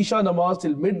salah, which is Isha namaz,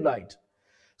 till midnight.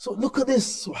 So look at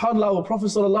this, subhanAllah, our Prophet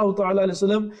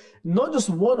ﷺ, not just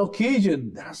one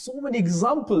occasion, there are so many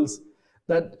examples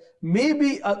that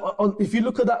maybe if you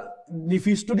look at that, if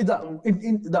you study that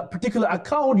in that particular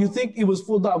account, you think it was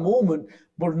for that moment,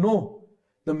 but no.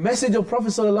 The message of Prophet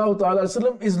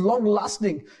ﷺ is long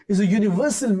lasting, is a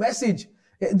universal message.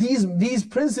 These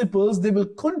principles, they will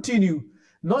continue,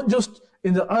 not just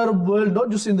in the Arab world,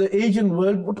 not just in the Asian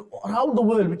world, but around the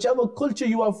world. Whichever culture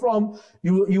you are from,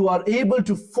 you are able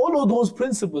to follow those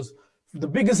principles. The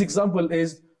biggest example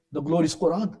is the glorious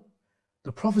Quran.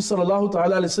 The Prophet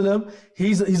ﷺ,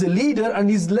 he's a leader and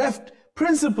he's left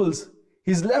principles.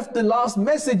 He's left the last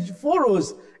message for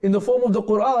us in the form of the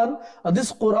Quran. And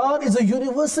this Quran is a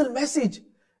universal message.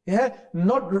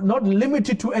 Not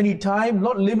limited to any time,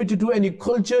 not limited to any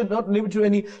culture, not limited to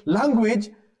any language.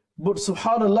 But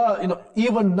subhanAllah,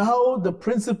 even now the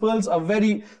principles are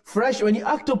very fresh. When you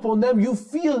act upon them, you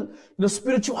feel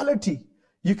spirituality.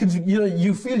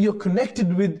 You feel you're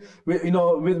connected with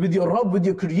your Rabb, with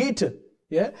your Creator.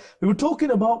 We were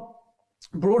talking about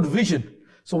broad vision.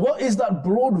 So what is that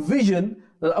broad vision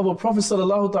that our Prophet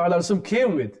ﷺ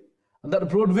came with? And that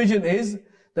broad vision is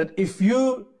that if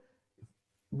you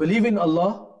believe in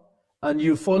Allah and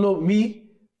you follow me,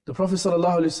 the Prophet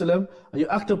ﷺ, and you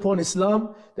act upon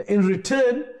Islam, that in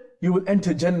return you will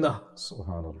enter Jannah.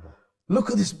 Subhanallah. Look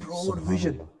at this broad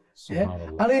vision.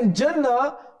 And in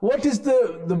Jannah, what is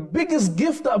the biggest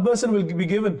gift that a person will be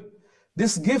given?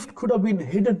 This gift could have been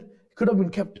hidden, could have been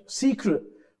kept secret.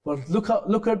 But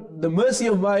look at the mercy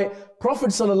of my Prophet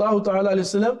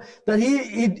ﷺ, that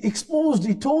he exposed,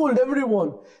 he told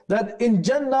everyone that in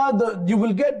Jannah, you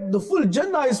will get the full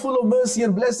Jannah is full of mercy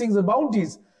and blessings and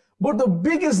bounties. But the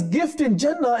biggest gift in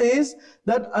Jannah is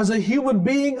that as a human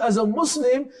being, as a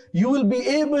Muslim, you will be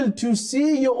able to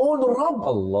see your own Rabb,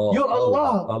 your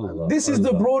Allah. This is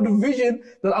the broad vision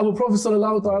that our Prophet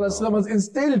ﷺ has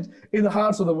instilled in the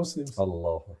hearts of the Muslims.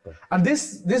 And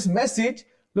this message,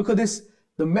 look at this,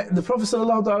 the Prophet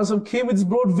ﷺ came with this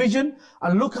broad vision,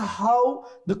 and look at how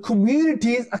the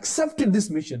communities accepted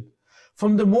this mission.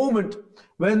 From the moment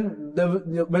when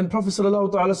Prophet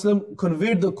ﷺ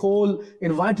conveyed the call,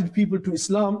 invited people to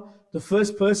Islam, the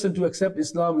first person to accept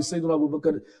Islam is Sayyidina Abu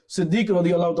Bakr Siddiq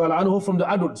radiallahu ta'ala anhu from the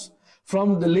adults.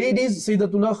 From the ladies,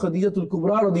 Sayyidatuna Khadijatul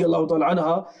Kubra radiallahu ta'ala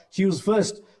anha, she was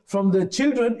first. From the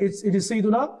children, it is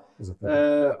Sayyiduna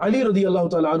Ali radiallahu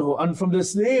ta'ala anhu. And from the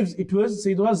slaves, it was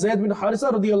Sayyiduna Zayd bin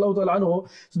Harisa radiallahu ta'ala anhu.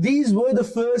 So these were the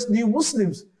first new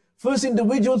Muslims. First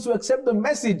individuals to accept the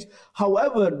message.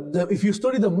 However, if you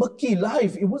study the Makki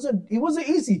life, it wasn't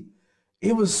easy.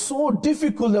 It was so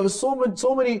difficult. There were so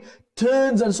many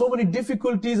turns and so many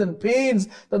difficulties and pains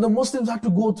that the Muslims had to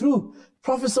go through.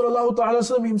 Prophet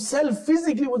ﷺ himself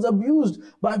physically was abused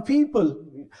by people,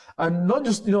 and not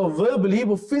just verbally,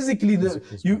 but physically.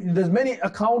 There's many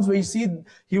accounts where you see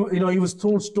he was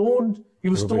stoned. He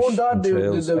was stoned out.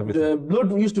 The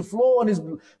blood used to flow on his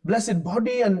blessed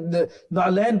body, and the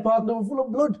land part were full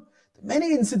of blood.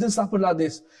 Many incidents happened like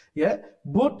this.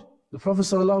 But the Prophet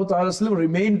ﷺ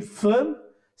remained firm,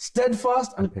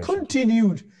 steadfast, and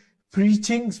continued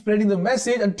preaching, spreading the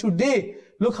message. And today,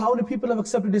 look how many people have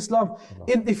accepted Islam.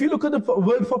 If you look at the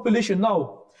world population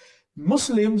now,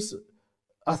 Muslims,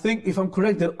 I think, if I'm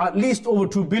correct, they're at least over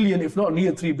 2 billion, if not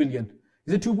near 3 billion.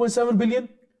 Is it 2.7 billion?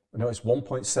 No, it's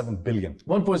 1.7 billion.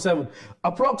 1.7.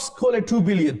 Approx, call it 2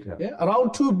 billion.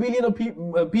 Around 2 billion of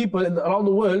people around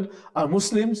the world are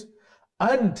Muslims.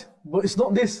 But it's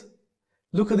not this.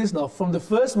 Look at this now. From the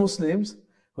first Muslims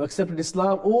who accepted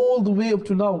Islam all the way up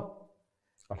to now.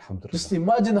 Just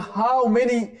imagine how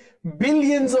many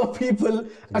billions of people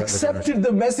accepted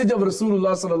the message of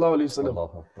Rasulullah sallallahu alaihi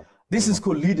wasallam. This is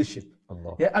called leadership.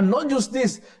 And not just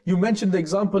this, you mentioned the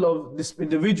example of this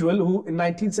individual who in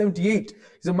 1978,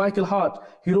 he's a Michael Hart,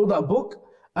 he wrote that book.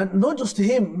 And not just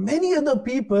him, many other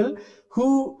people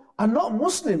who are not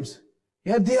Muslims,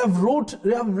 Yeah, they have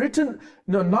written,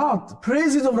 Naat,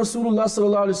 praises of Rasulullah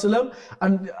sallallahu alaihi wasallam.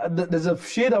 And there's a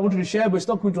shair I wanted to share, but it's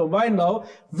not coming to my mind now.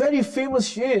 Very famous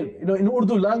shair, in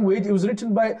Urdu language. It was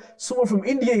written by someone from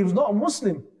India. He was not a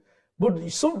Muslim. But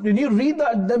when you read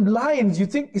them lines, you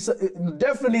think it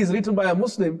definitely is written by a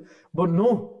Muslim. But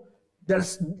no,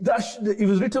 it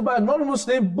was written by a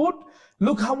non-Muslim. But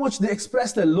look how much they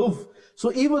express their love.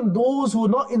 So even those who are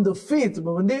not in the faith,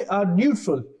 but when they are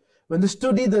neutral, when they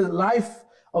study the life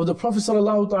of the Prophet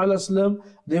ﷺ,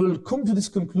 they will come to this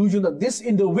conclusion that this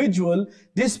individual,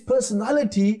 this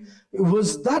personality,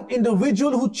 was that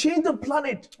individual who changed the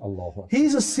planet. Allah.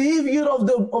 He's a savior of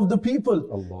the people.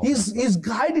 Allah. He's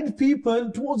guided people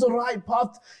towards the right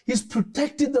path. He's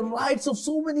protected the rights of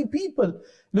so many people.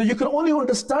 Now you can only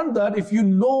understand that if you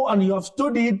know and you have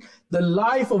studied the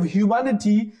life of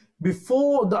humanity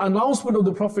before the announcement of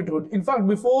the prophethood. In fact,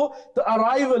 before the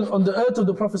arrival on the earth of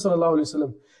the Prophet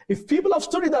ﷺ. If people have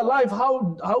studied that life,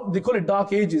 how they call it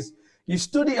dark ages. You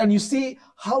study and you see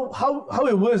how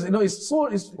it was. We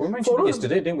mentioned it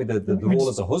yesterday, didn't we? The role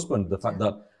as a husband, the fact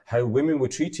that how women were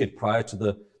treated prior to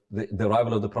the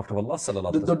arrival of the Prophet of Allah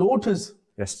ﷺ. The daughters.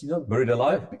 Yes, buried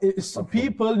alive.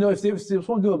 People, if they want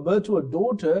to give birth to a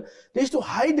daughter, they used to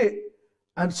hide it.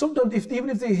 And sometimes, even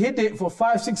if they hid it for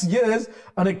 5-6 years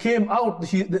and it came out,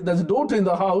 there's a daughter in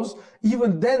the house,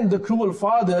 even then the cruel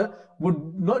father would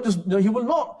not just, he will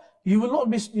not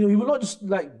just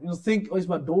think, oh, it's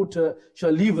my daughter, shall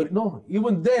I leave her? No,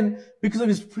 even then, because of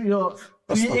his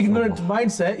pre-ignorant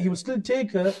mindset, he would still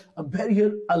take her and bury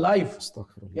her alive.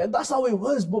 Yeah, that's how it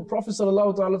was. But Prophet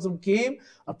ﷺ came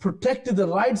and protected the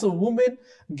rights of women,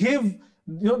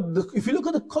 if you look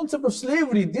at the concept of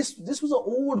slavery, this was an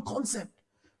old concept.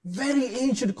 Very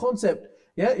ancient concept.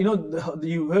 Yeah,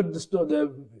 you heard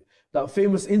that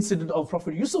famous incident of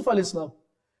Prophet Yusuf al-Islam.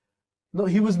 No,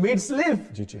 he was made slave.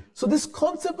 So this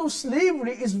concept of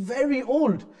slavery is very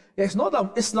old. Yeah, it's not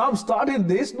that Islam started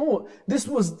this. No, this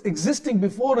was existing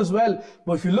before as well.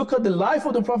 But if you look at the life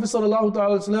of the Prophet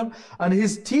ﷺ and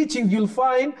his teachings, you'll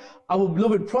find our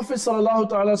beloved Prophet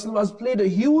ﷺ has played a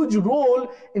huge role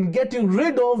in getting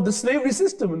rid of the slavery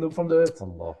system from the earth.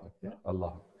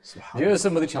 Allah. Viewers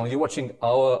of Madani Channel, you're watching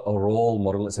our role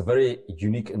model. It's a very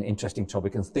unique and interesting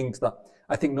topic, and things that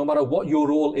I think no matter what your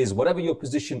role is, whatever your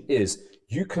position is,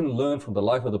 you can learn from the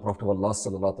life of the Prophet of Allah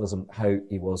sallallahu alaihi wasallam how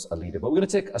he was a leader. But we're going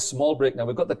to take a small break now.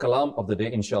 We've got the kalam of the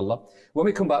day, inshallah. When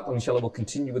we come back, inshallah, we'll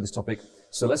continue with this topic.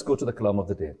 So let's go to the kalam of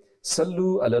the day.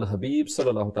 Sallu ala al-Habib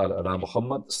sallallahu ta'ala ala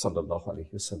Muhammad sallallahu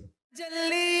alaihi wasallam.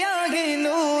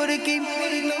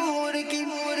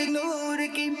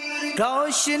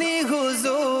 रोशनी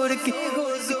हुजूर की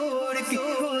हुजूर की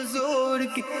हुजूर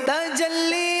की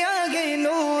तजल्ली आ गई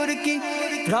नूर की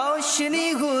रोशनी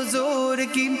हुजूर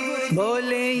की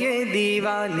बोले ये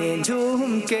दीवाने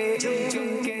झूम के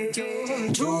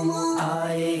झूम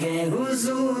आए हैं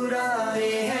हुजूर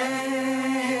आए हैं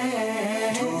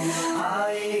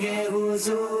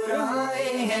हुजूर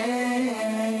आए हैं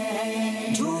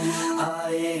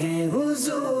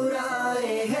हुजूर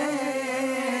आए हैं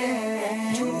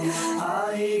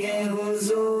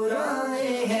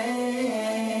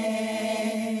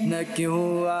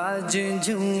क्यों आज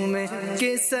झूमे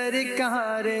के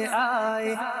सरकार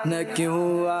आए न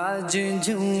क्यों आज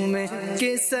झूमे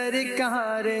के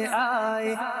सरकार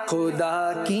आए खुदा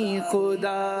की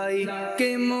खुदाई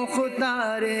के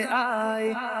मुख्तार आए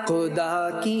खुदा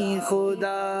की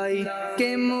खुदाई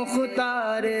के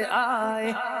मुख्तार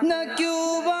आए न क्यों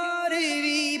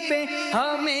बारहवीं पे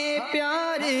हमें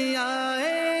प्यार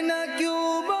आए न क्यों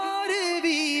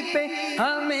बारहवीं पे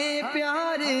हमें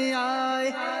प्यार आए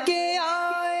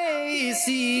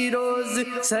इसी रोज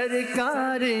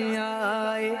सरकार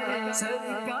आए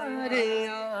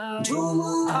झूम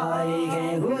आए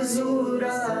हैं हुजूर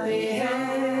आए हैं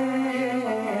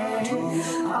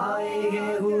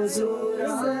हुजूर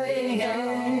आए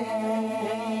हैं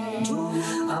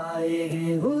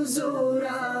हुजूर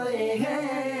आए हैं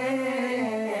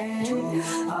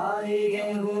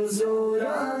हुजूर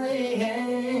आए हैं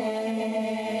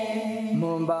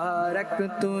मुबारक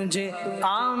तुझे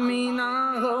आमीना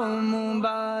हो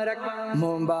मुबारक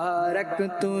मुबारक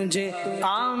तुझे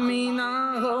आमीना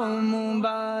हो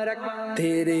मुबारक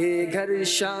तेरे घर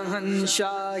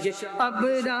शहंशाह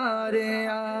अबरार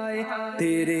आए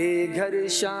तेरे घर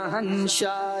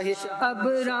शहंशाह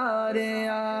अबरार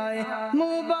आए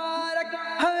मुबारक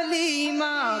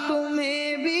हलीमा तुम्हें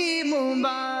भी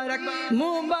मुबारक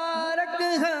मुबारक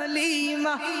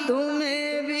हलीमा तुम्हें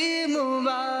भी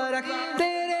मुबारक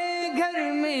तेरे घर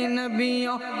में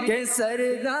नबियों के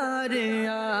सरदार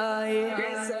आए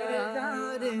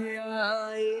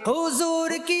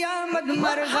حضور کی آمد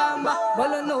مرحبا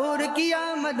بولو نور کی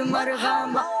آمد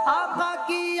مرحبا آقا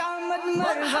کی آمد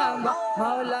مرحبا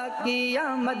مولا کی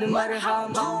آمد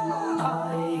مرحبا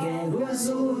آئے ہیں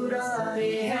حضور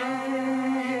آئے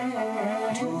ہیں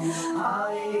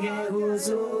آئے ہیں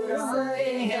حضور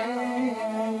آئے ہیں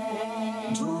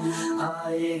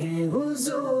آئے ہیں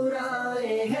حضور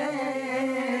آئے ہیں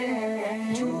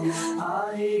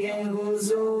آئے ہیں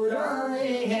حضور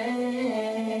آئے ہیں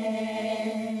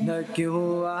نہ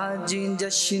کیوں آج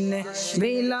جشن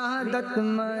ولادت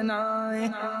منائیں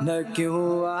نہ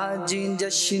کیوں آج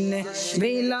جشن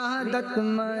ولادت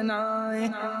منائیں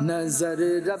نظر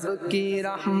رب کی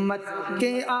رحمت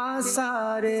کے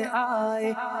آثار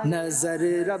آئے نظر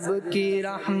رب کی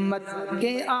رحمت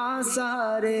کے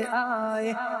آثار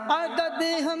آئے عدد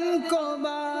ہم کو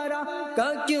 12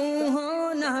 کا کیوں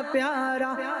ہونا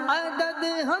پیارا عدد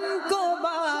ہم کو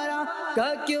 12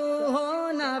 کا کیوں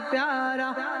ہونا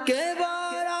پیارا کہ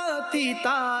 12 تھی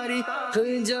تاریخ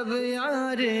جب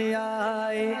یار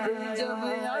آئے جب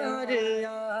یار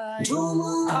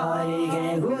آئے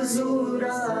ہیں حضور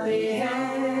آئے ہیں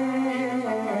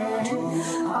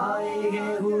آئے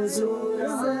ہیں حضور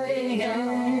آئے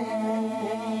ہیں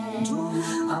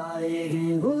آئے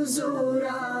ہیں حضور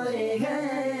آئے ہیں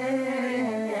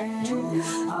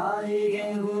آئے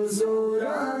ہیں حضور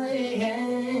آئے ہیں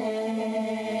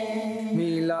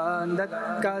میلادت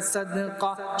کا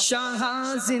صدقہ شاہ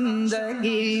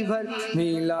زندگی بھر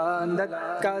میلادت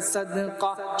کا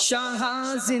صدقہ شاہ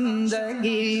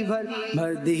زندگی بھر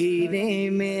مدینے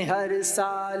میں ہر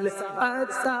سال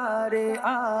عطار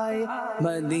آئے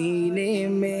مدینے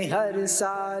میں ہر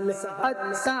سال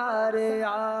عطار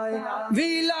آئے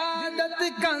ولادت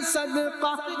کا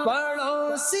صدقہ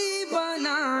پڑوسی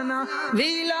بنانا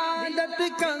ولادت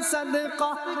کا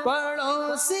صدقہ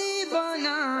پڑوسی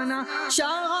بنانا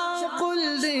شاہ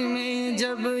خلد میں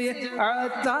جب یہ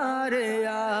عطار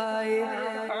آئے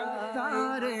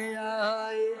عطار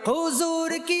آئے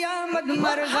حضور کی آمد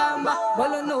مرحبا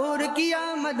بولو نور کی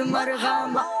آمد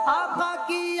مرحبا آقا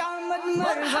کی آمد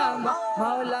مرحبا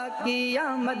مولا کی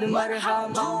آمد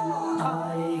مرحبا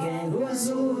آئے ہیں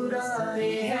حضور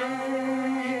آئے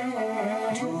ہیں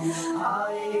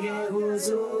آئے ہیں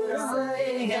حضور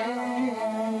آئے ہیں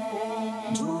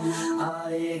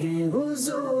آئے ہیں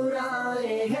حضور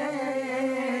آئے ہیں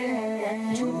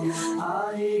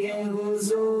آئے ہیں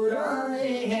حضور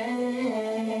آئے ہیں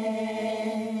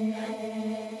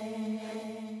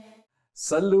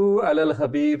Sallu ala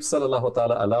al-Habib sallallahu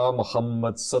ta'ala ala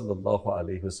Muhammad sallallahu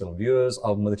alayhi wasallam. Viewers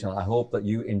of Madani Channel, I hope that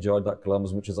you enjoyed that kalam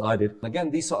as much as I did.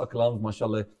 Again, these sort of kalams,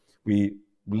 mashallah, we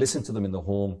listen to them in the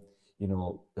home,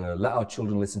 let our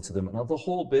children listen to them. And the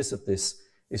whole base of this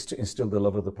is to instill the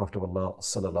love of the Prophet of Allah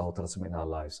sallallahu ta'ala wasallam in our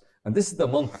lives. And this is the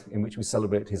month in which we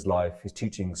celebrate his life, his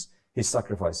teachings, his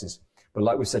sacrifices. But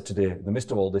like we said today, in the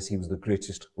midst of all this, he was the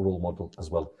greatest role model as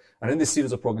well. And in this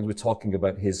series of programs, we're talking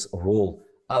about his role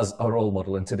as a role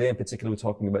model. And today in particular, we're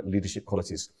talking about leadership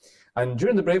qualities. And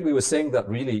during the break, we were saying that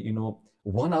really,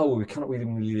 1 hour, we cannot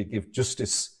really give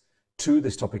justice to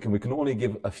this topic. And we can only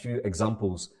give a few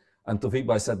examples. And Tawfiq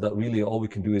Bhai said that really all we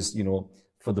can do is,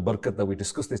 for the barakat that we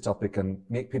discuss this topic and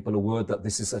make people aware that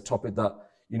this is a topic that,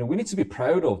 we need to be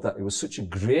proud of, that it was such a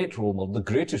great role model, the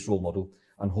greatest role model,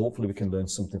 and hopefully we can learn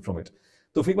something from it.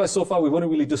 Tawfiq Bhai, so far we've only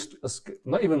really just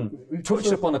not even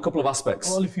touched upon a couple of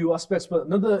aspects. Only a few aspects, but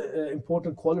another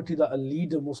important quality that a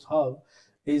leader must have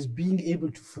is being able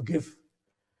to forgive.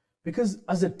 Because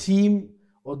as a team,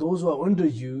 or those who are under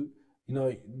you,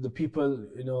 the people,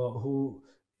 who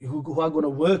are going to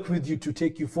work with you to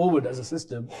take you forward as a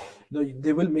system,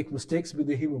 they will make mistakes with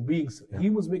the human beings. Yeah.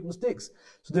 Humans make mistakes.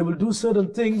 So they will do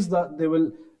certain things that they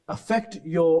will affect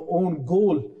your own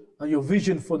goal and your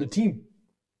vision for the team.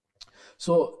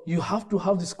 So you have to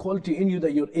have this quality in you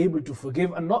that you're able to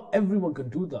forgive, and not everyone can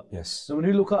do that. Yes. So when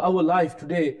we look at our life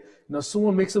today,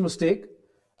 someone makes a mistake,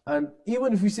 and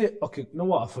even if we say, okay, you know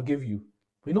what, I forgive you,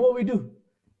 you know what we do?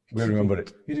 We remember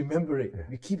it. We remember it. Yeah.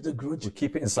 We keep the grudge. We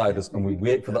keep it inside us, and we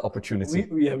wait for the opportunity.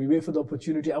 We wait for the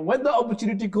opportunity, and when the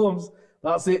opportunity comes,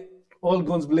 that's it. All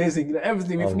guns blazing.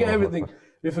 Everything. We forget everything.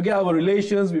 We forget our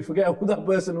relations. We forget who that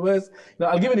person was.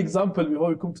 I'll give an example before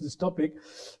we come to this topic.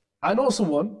 I know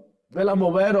someone. Well, I'm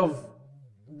aware of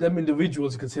them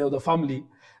individuals, you can say, or the family,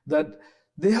 that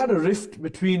they had a rift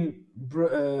between,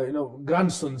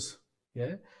 grandsons,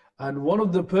 yeah. And one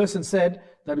of the person said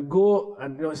that go,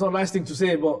 and it's not a nice thing to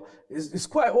say, but it's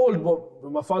quite old.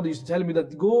 But my father used to tell me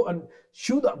that go and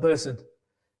shoot that person,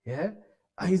 yeah.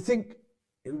 And you think,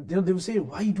 they would say,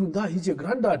 why are you doing that? He's your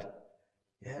granddad,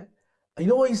 yeah. And you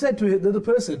know what he said to the other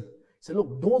person? He said,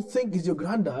 look, don't think he's your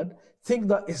granddad. Think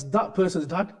that it's that person's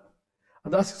dad.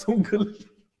 and that's his uncle.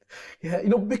 Yeah,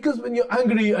 because when you're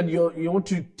angry and you want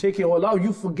to take it all out,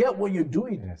 you forget what you're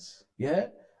doing. Yes. Yeah,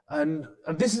 and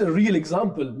this is a real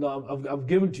example now I've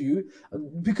given to you,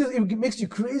 because it makes you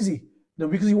crazy,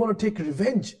 because you want to take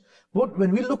revenge. But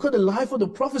when we look at the life of the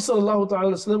Prophet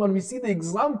ﷺ and we see the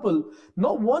example,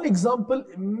 not one example,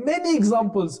 many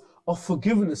examples of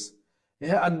forgiveness.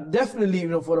 Yeah, and definitely,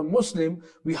 for a Muslim,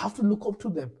 we have to look up to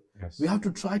them. Yes. We have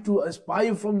to try to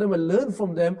aspire from them and learn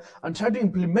from them and try to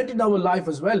implement it in our life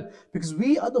as well, because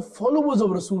we are the followers of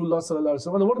Rasulullah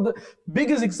ﷺ. And one of the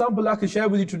biggest examples I can share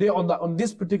with you today on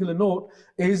this particular note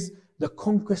is the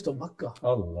conquest of Makkah.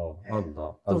 Allah.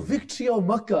 The victory of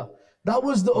Makkah. That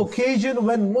was the occasion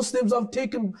when Muslims have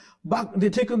taken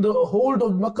the hold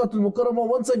of Makkah al-Mukarramah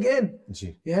once again.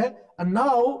 Yeah, and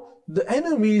now the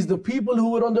enemies, the people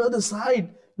who were on the other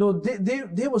side,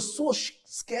 they were so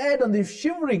scared and they're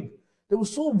shivering. They were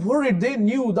so worried. They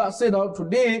knew that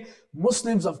today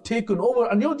Muslims have taken over,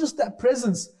 and just that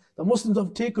presence, the Muslims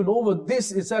have taken over.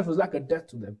 This itself was like a death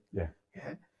to them. Yeah.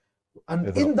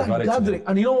 And in that gathering,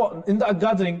 and in that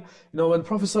gathering, when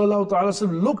Prophet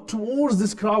ﷺ looked towards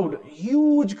this crowd,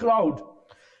 huge crowd,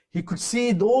 he could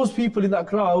see those people in that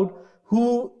crowd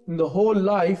who, in the whole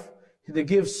life, they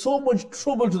gave so much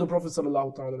trouble to the Prophet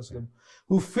ﷺ,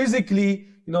 who physically,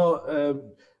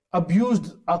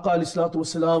 abused Aqa alayhi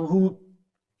wasalam, who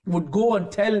would go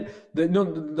and tell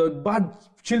the bad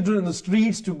children in the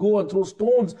streets to go and throw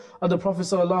stones at the Prophet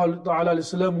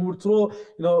ﷺ, who would throw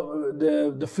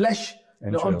the flesh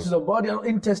onto the body,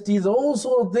 intestines, all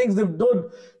sort of things they've done.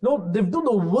 They've done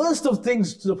the worst of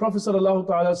things to the Prophet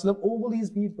ﷺ. All these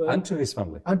people, and to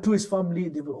his family,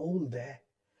 they were all there.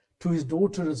 To his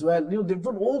daughter as well. They've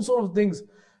done all sorts of things.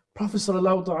 Prophet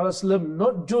ﷺ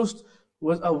not just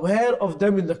was aware of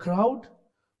them in the crowd,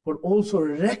 but also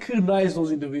recognized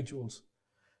those individuals.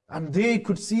 And they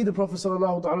could see the Prophet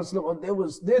ﷺ,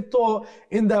 and they thought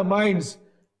in their minds,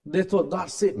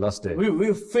 that's it. Last day.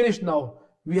 We've finished now.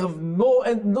 We have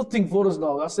nothing for us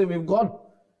now. That's it, we've gone.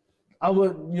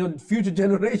 Our future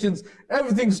generations,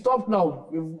 everything stopped now.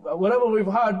 Whatever we've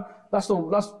had,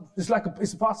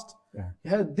 it's past.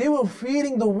 Yeah, they were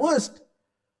fearing the worst.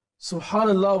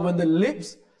 Subhanallah, when the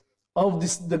lips of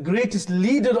the greatest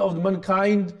leader of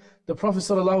mankind, the Prophet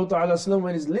ﷺ,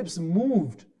 when his lips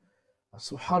moved,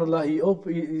 subhanallah,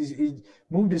 he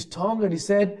moved his tongue and he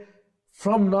said,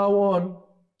 from now on,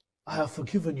 I have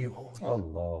forgiven you all.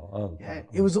 Allah. Yeah,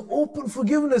 it was an open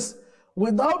forgiveness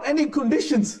without any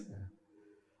conditions.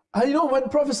 And when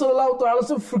Prophet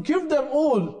ﷺ forgive them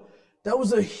all, there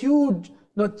was a huge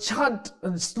chant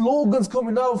and slogans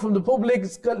coming out from the public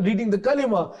reading the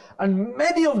kalima, and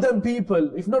many of them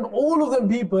people, if not all of them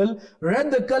people,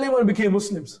 read the kalima and became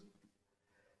Muslims.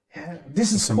 Yeah,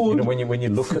 this is called when you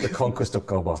look at the conquest of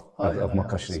Kaaba, of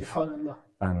Makkah Sharif,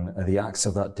 and the acts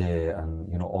of that day,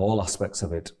 and all aspects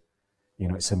of it,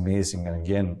 it's amazing. And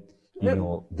again,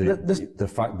 the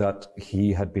fact that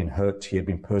he had been hurt, he had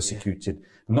been persecuted,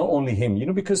 not only him,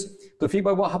 because the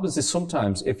feedback, what happens is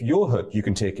sometimes if you're hurt, you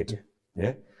can take it.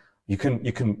 Yeah, you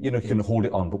can hold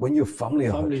it on. But when your family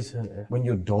are hurt, when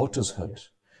your daughter's hurt,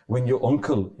 when your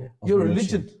uncle, your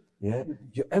religion,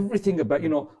 you're everything about,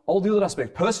 all the other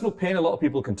aspects. Personal pain, a lot of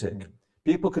people can take.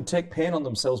 People can take pain on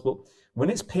themselves, but when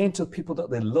it's pain to people that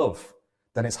they love,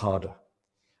 then it's harder.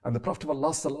 And the Prophet of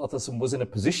Allah ﷺ was in a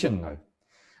position now,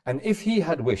 and if he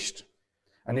had wished,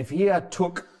 and if he had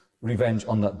took revenge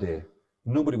on that day,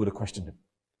 nobody would have questioned him.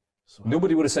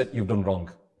 Nobody would have said, you've done wrong.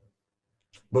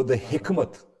 But the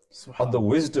hikmat and the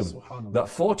wisdom that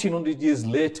 1400 years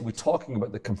later we're talking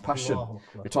about the compassion,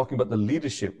 we're talking about the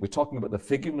leadership, we're talking about the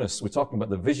forgiveness, we're talking about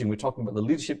the vision, we're talking about the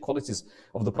leadership qualities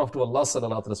of the Prophet of Allah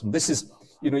sallallahu alaihi wasallam. This is,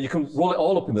 you can roll it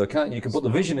all up in there, can't you? You can put the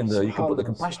vision in there, you can put the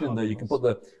compassion in there, you can put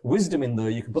the wisdom in there,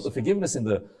 you can put the forgiveness in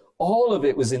there. All of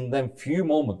it was in them few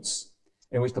moments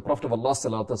in which the Prophet of Allah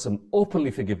sallallahu alaihi wasallam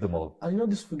openly forgave them all.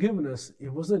 And this forgiveness, it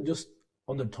wasn't just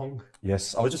on the tongue.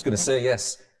 Yes, I was just going to say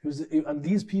yes. And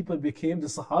these people became the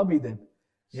Sahabi then.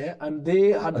 Yeah, and they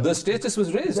had... And their status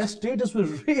was raised. Their status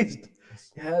was raised.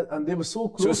 Yeah, and they were so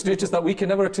close. To a status that we can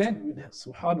never attain.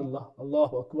 Subhanallah,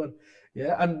 Allahu Akbar.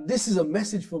 Yeah, and this is a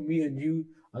message for me and you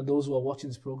and those who are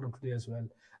watching this program today as well.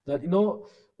 That,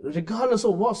 regardless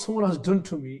of what someone has done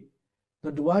to me,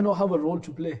 that do I not have a role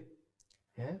to play?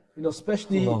 Yeah,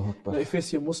 especially if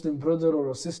it's your Muslim brother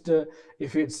or a sister,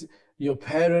 if it's your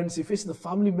parents, if it's the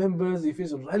family members, if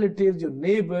it's your relatives, your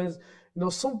neighbors,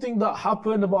 something that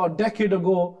happened about a decade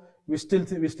ago, we're still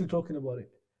talking about it.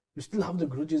 We still have the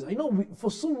grudges. For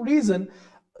some reason,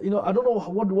 I don't know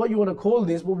what you want to call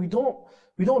this, but we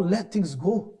don't let things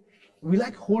go. we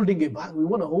like holding it back. We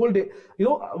want to hold it. You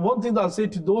know, one thing that I'll say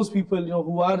to those people, you know,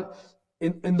 who are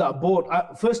in that boat,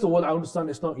 first of all, I understand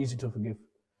it's not easy to forgive.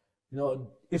 You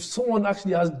know, if someone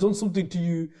actually has done something to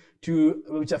you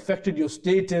which affected your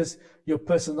status, your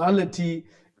personality,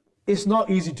 it's not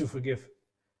easy to forgive.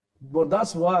 But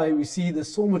that's why we see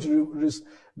there's so much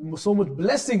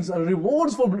blessings and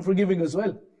rewards for forgiving as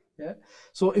well. Yeah.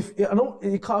 So if I know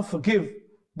you can't forgive,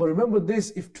 but remember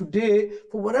this: if today,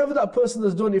 for whatever that person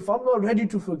has done, if I'm not ready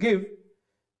to forgive,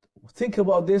 think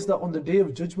about this: that on the day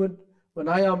of judgment, when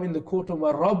I am in the court of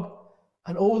my Rabb,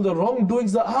 and all the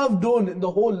wrongdoings that I have done in the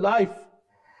whole life,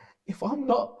 if I'm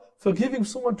not forgiving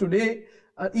someone today,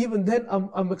 and even then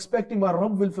I'm expecting my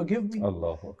Rabb will forgive me.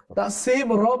 Allahu Akbar. That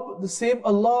same Rabb, the same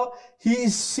Allah, He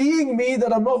is seeing me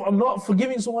that I'm not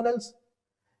forgiving someone else.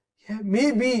 Yeah,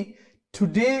 maybe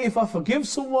today if I forgive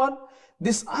someone,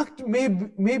 this act may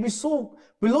be so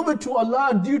beloved to Allah,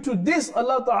 and due to this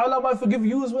Allah Ta'ala might forgive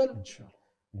you as well. Inshallah.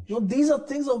 You know, these are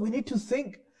things that we need to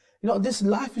think. You know, this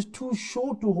life is too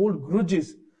short to hold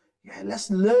grudges. Yeah, let's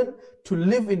learn to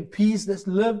live in peace. Let's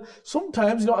live.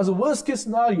 Sometimes, you know, as a worst case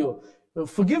scenario,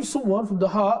 forgive someone from the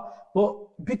heart, but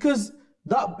because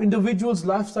that individual's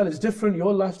lifestyle is different,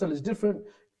 your lifestyle is different,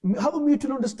 have a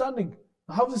mutual understanding.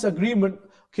 Have this agreement.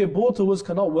 Okay, both of us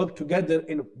cannot work together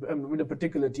in a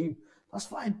particular team. That's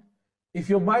fine.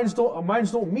 If our minds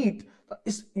don't meet,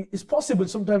 it's possible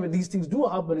sometimes these things do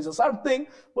happen. It's a sad thing,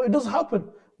 but it does happen.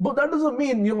 But that doesn't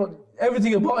mean, you know,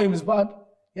 everything about him is bad.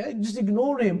 Yeah, just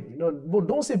ignore him. You know, but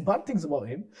don't say bad things about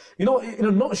him. You know, in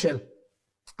a nutshell,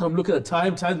 I'm looking at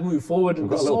time's moving forward. We've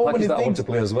got a little package that I want to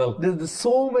play as well. There's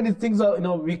so many things that, you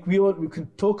know, we can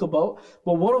talk about.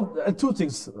 But one of two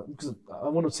things, because I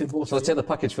want to say both. So let's take the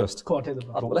package first. Go on, take the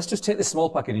package. Let's just take this small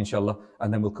package, inshallah,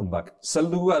 and then we'll come back.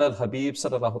 Sallu ala al-Habib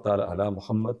sallallahu ta'ala ala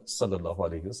Muhammad sallallahu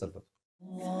alayhi wa sallam.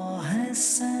 Allah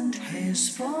has sent His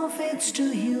prophets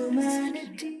to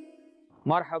humanity.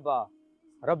 Marhaba,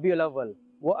 Rabiul Awwal,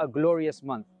 what a glorious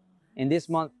month. In this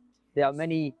month, there are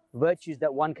many virtues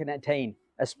that one can attain,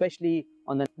 especially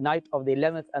on the night of the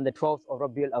 11th and the 12th of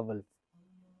Rabiul Awwal.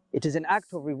 It is an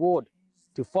act of reward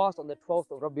to fast on the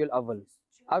 12th of Rabiul Awwal,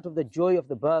 out of the joy of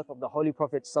the birth of the Holy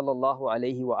Prophet sallallahu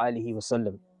alaihi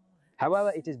wasallam.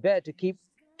 However, it is better to keep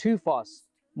 2 fasts.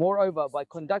 Moreover, by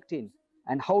conducting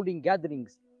and holding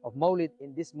gatherings of Mawlid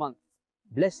in this month,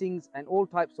 blessings and all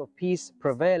types of peace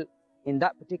prevail in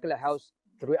that particular house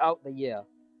throughout the year.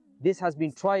 This has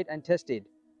been tried and tested.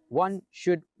 One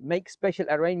should make special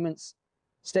arrangements,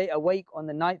 stay awake on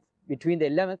the night between the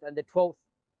 11th and the 12th,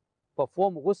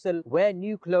 perform ghusl, wear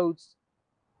new clothes,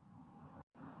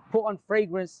 put on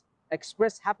fragrance,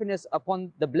 express happiness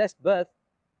upon the blessed birth,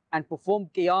 and perform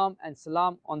qiyam and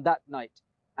salam on that night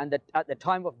and at the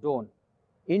time of dawn.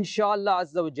 Inshallah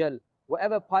Azza wa Jal,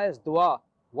 whatever pious dua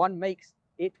one makes,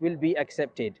 it will be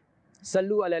accepted.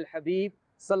 Sallu ala al-Habib,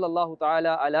 sallallahu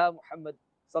ta'ala ala Muhammad,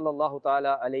 sallallahu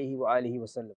ta'ala alayhi wa alihi wa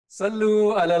sallam.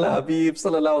 Sallu ala al-Habib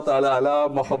sallallahu ta'ala ala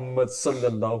Muhammad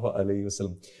sallallahu alayhi wa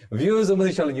sallam. Viewers of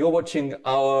Madani Channel, you're watching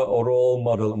our role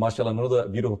model, mashallah, another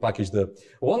beautiful package there.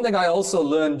 One thing I also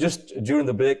learned just during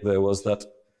the break there was that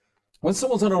when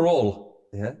someone's on a roll,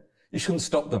 yeah, you shouldn't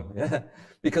stop them, yeah,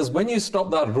 because when you stop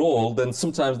that roll, then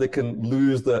sometimes they can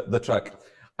lose the track.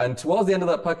 And towards the end of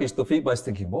that package, the feedback is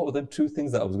thinking, what were them 2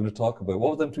 things that I was going to talk about?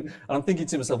 What were them 2? And I'm thinking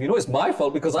to myself, you know, it's my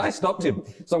fault because I stopped him.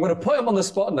 So I'm going to put him on the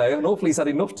spot now, and hopefully he's had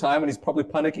enough time and he's probably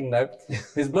panicking now.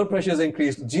 His blood pressure has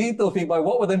increased. Gee, Tawfiq,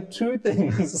 what were them 2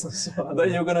 things that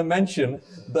you're going to mention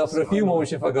that for a few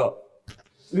moments you forgot?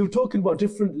 We were talking about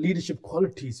different leadership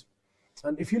qualities.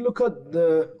 And if you look at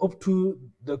up to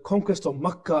the conquest of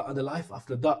Makkah and the life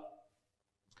after that,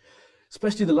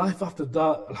 especially the life after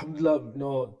that, alhamdulillah, you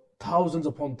know, thousands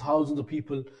upon thousands of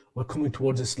people were coming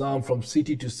towards Islam from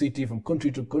city to city, from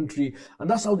country to country, and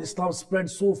that's how Islam spread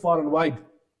so far and wide.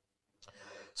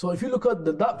 So if you look at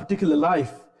that particular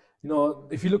life, you know,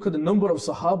 if you look at the number of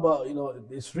Sahaba, you know,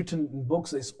 it's written in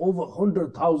books that it's over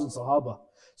 100,000 Sahaba.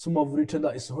 Some have written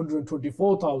that it's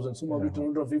 124,000, some have written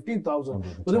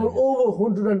 115,000. But there were over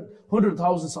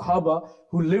 100,000 Sahaba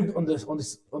who lived on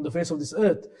the face of this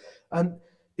earth. And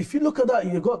if you look at that,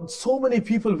 you've got so many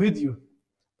people with you.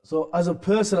 So as a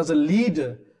person, as a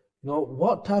leader, you know,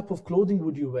 what type of clothing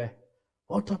would you wear?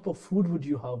 What type of food would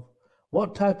you have?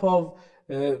 What type of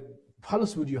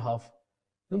palace would you have?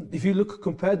 If you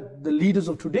compare the leaders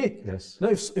of today, yes. Now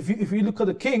if you look at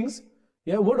the kings,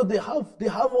 yeah, what do they have? They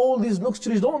have all these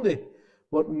luxuries, don't they?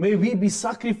 But may we be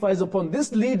sacrificed upon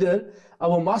this leader,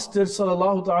 our Master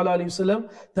sallallahu ta'ala alayhi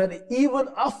wasallam, that even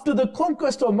after the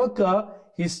conquest of Makkah,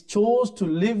 he chose to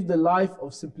live the life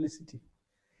of simplicity.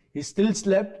 He still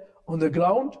slept on the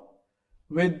ground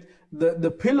with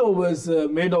the pillow was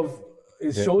made of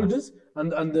his shoulders,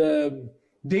 and the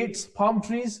dates, palm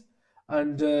trees,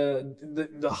 and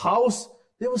the house.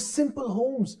 There were simple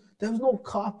homes. There was no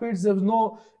carpets. There was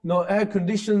no air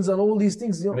conditions and all these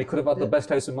things. And he could have had the best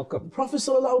house in Makkah. Prophet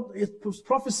sallallahu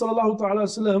alaihi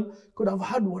wasallam could have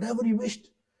had whatever he wished.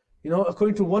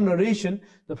 According to one narration,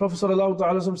 the Prophet sallallahu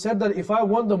alaihi wasallam said that if I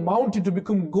want the mountain to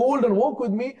become gold and walk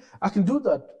with me, I can do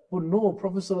that. But no,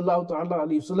 Prophet sallallahu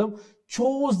alaihi wasallam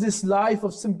chose this life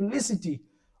of simplicity,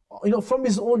 from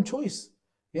his own choice.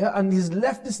 Yeah, and he's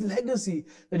left this legacy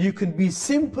that you can be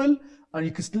simple and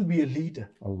you can still be a leader.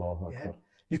 Allahu Akbar.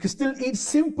 You can still eat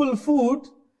simple food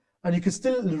and you can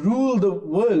still rule the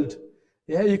world.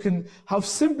 Yeah, you can have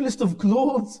simplest of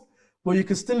clothes, but you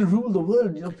can still rule the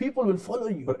world. People will follow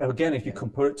you. But again, if you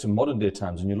compare it to modern day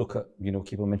times and you look at,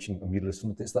 keep on mentioning Amir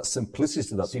Sunnah, it's that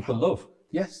simplicity that people love.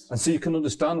 Yes. And so you can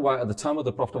understand why at the time of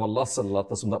the Prophet of Allah,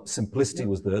 that simplicity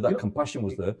was there, that compassion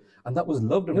was there, and that was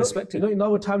loved and respected. In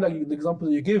our time, like the example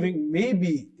that you're giving,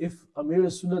 maybe if Amir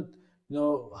Sunnah,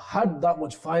 had that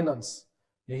much finance,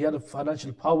 he had a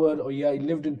financial power, or he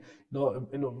lived in,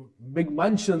 big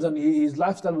mansions, and his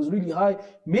lifestyle was really high,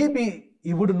 maybe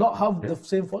he would not have the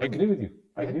same following. I agree with you.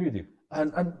 I agree with you.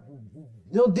 And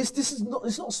this is not,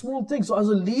 it's not a small thing. So as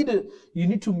a leader, you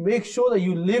need to make sure that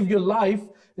you live your life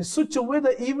in such a way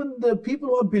that even the people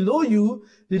who are below you,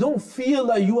 they don't feel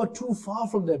that you are too far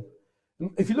from them.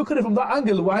 If you look at it from that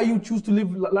angle, why you choose to live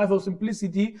a life of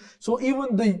simplicity, so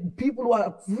even the people who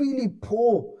are really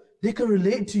poor, they can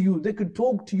relate to you, they can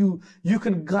talk to you, you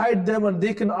can guide them, and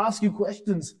they can ask you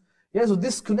questions. Yeah, so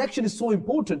this connection is so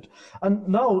important. And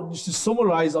now, just to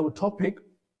summarize our topic,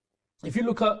 if you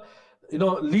look at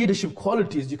leadership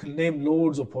qualities, you can name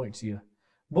loads of points here.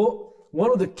 But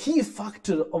one of the key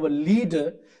factors of a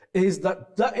leader is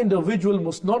that that individual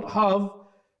must not have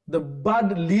the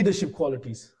bad leadership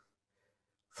qualities.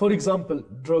 For example,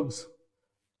 drugs,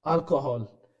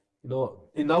 alcohol.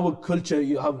 In our culture,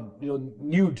 you have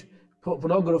nude,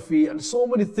 pornography, and so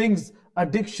many things,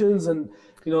 addictions, and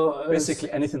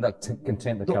basically anything that can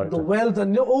taint the character. The wealth,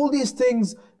 and all these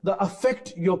things that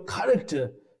affect your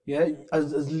character. Yeah,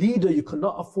 as leader, you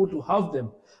cannot afford to have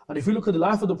them. And if you look at the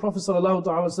life of the Prophet sallallahu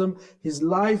alaihi wasallam, his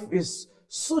life is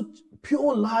such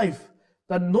pure life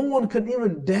that no one can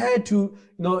even dare to,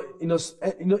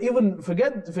 even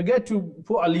forget to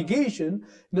put allegation.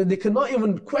 They cannot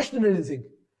even question anything.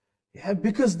 Yeah,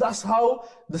 because that's how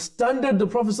the standard the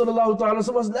Prophet sallallahu alaihi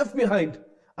wasallam was left behind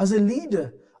as a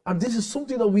leader. And this is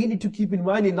something that we need to keep in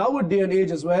mind in our day and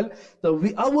age as well.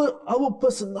 That our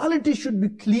personality should be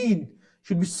clean,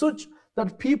 should be such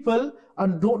that people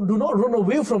do not run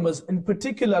away from us. In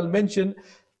particular, I'll mention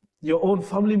your own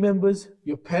family members,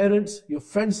 your parents, your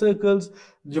friend circles,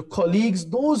 your colleagues,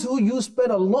 those who you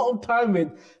spend a lot of time with.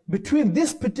 Between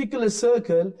this particular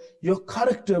circle, your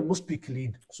character must be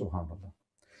clean. Subhanallah.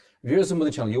 Viewers of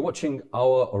Madani Channel, you're watching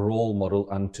our role model,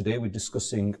 and today we're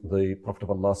discussing the Prophet of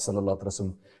Allah sallallahu alaihi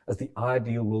wasallam as the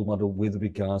ideal role model with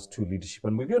regards to leadership.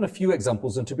 And we've given a few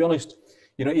examples, and to be honest,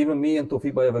 even me and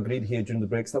Tawfiq Bhai have agreed here during the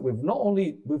breaks that we've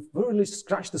really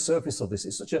scratched the surface of this.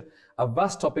 It's such a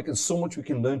vast topic and so much we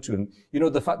can learn to. And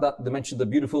the fact that they mentioned the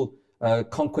beautiful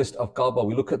conquest of Kaaba,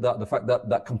 we look at that, the fact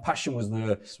that compassion was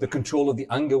there, the control of the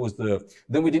anger was there.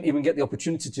 Then we didn't even get the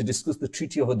opportunity to discuss the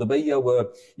Treaty of Hudaybiyah, where,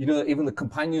 even the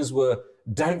companions were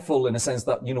doubtful in a sense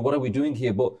that, what are we doing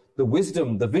here? But the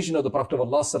wisdom, the vision of the Prophet of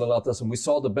Allah sallallahu alaihi wasallam, we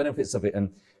saw the benefits of it,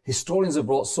 and historians have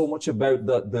brought so much about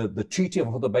the Treaty of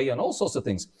Hudaybiyah and all sorts of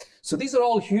things. So these are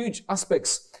all huge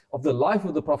aspects of the life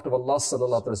of the Prophet of Allah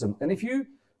sallallahu alaihi wasallam. And if you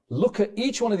look at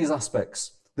each one of these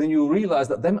aspects, then you realize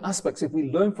that them aspects, if we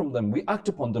learn from them, we act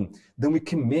upon them, then we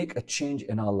can make a change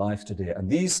in our lives today. And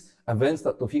these events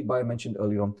that Tawfiq Bhai mentioned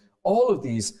earlier on, all of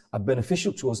these are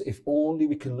beneficial to us if only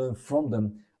we can learn from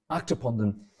them, act upon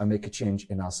them, and make a change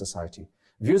in our society.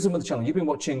 Viewers of the channel, you've been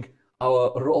watching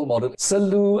our role model.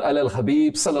 Sallu ala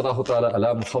al-Habib, sallallahu ta'ala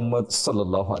ala Muhammad,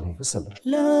 sallallahu alayhi wa sallam.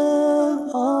 Love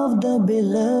of the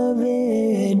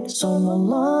beloved,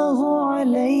 sallallahu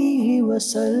alayhi wa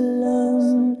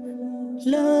sallam.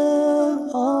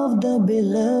 Love of the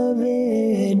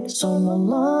beloved,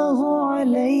 sallallahu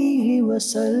alayhi wa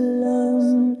sallam.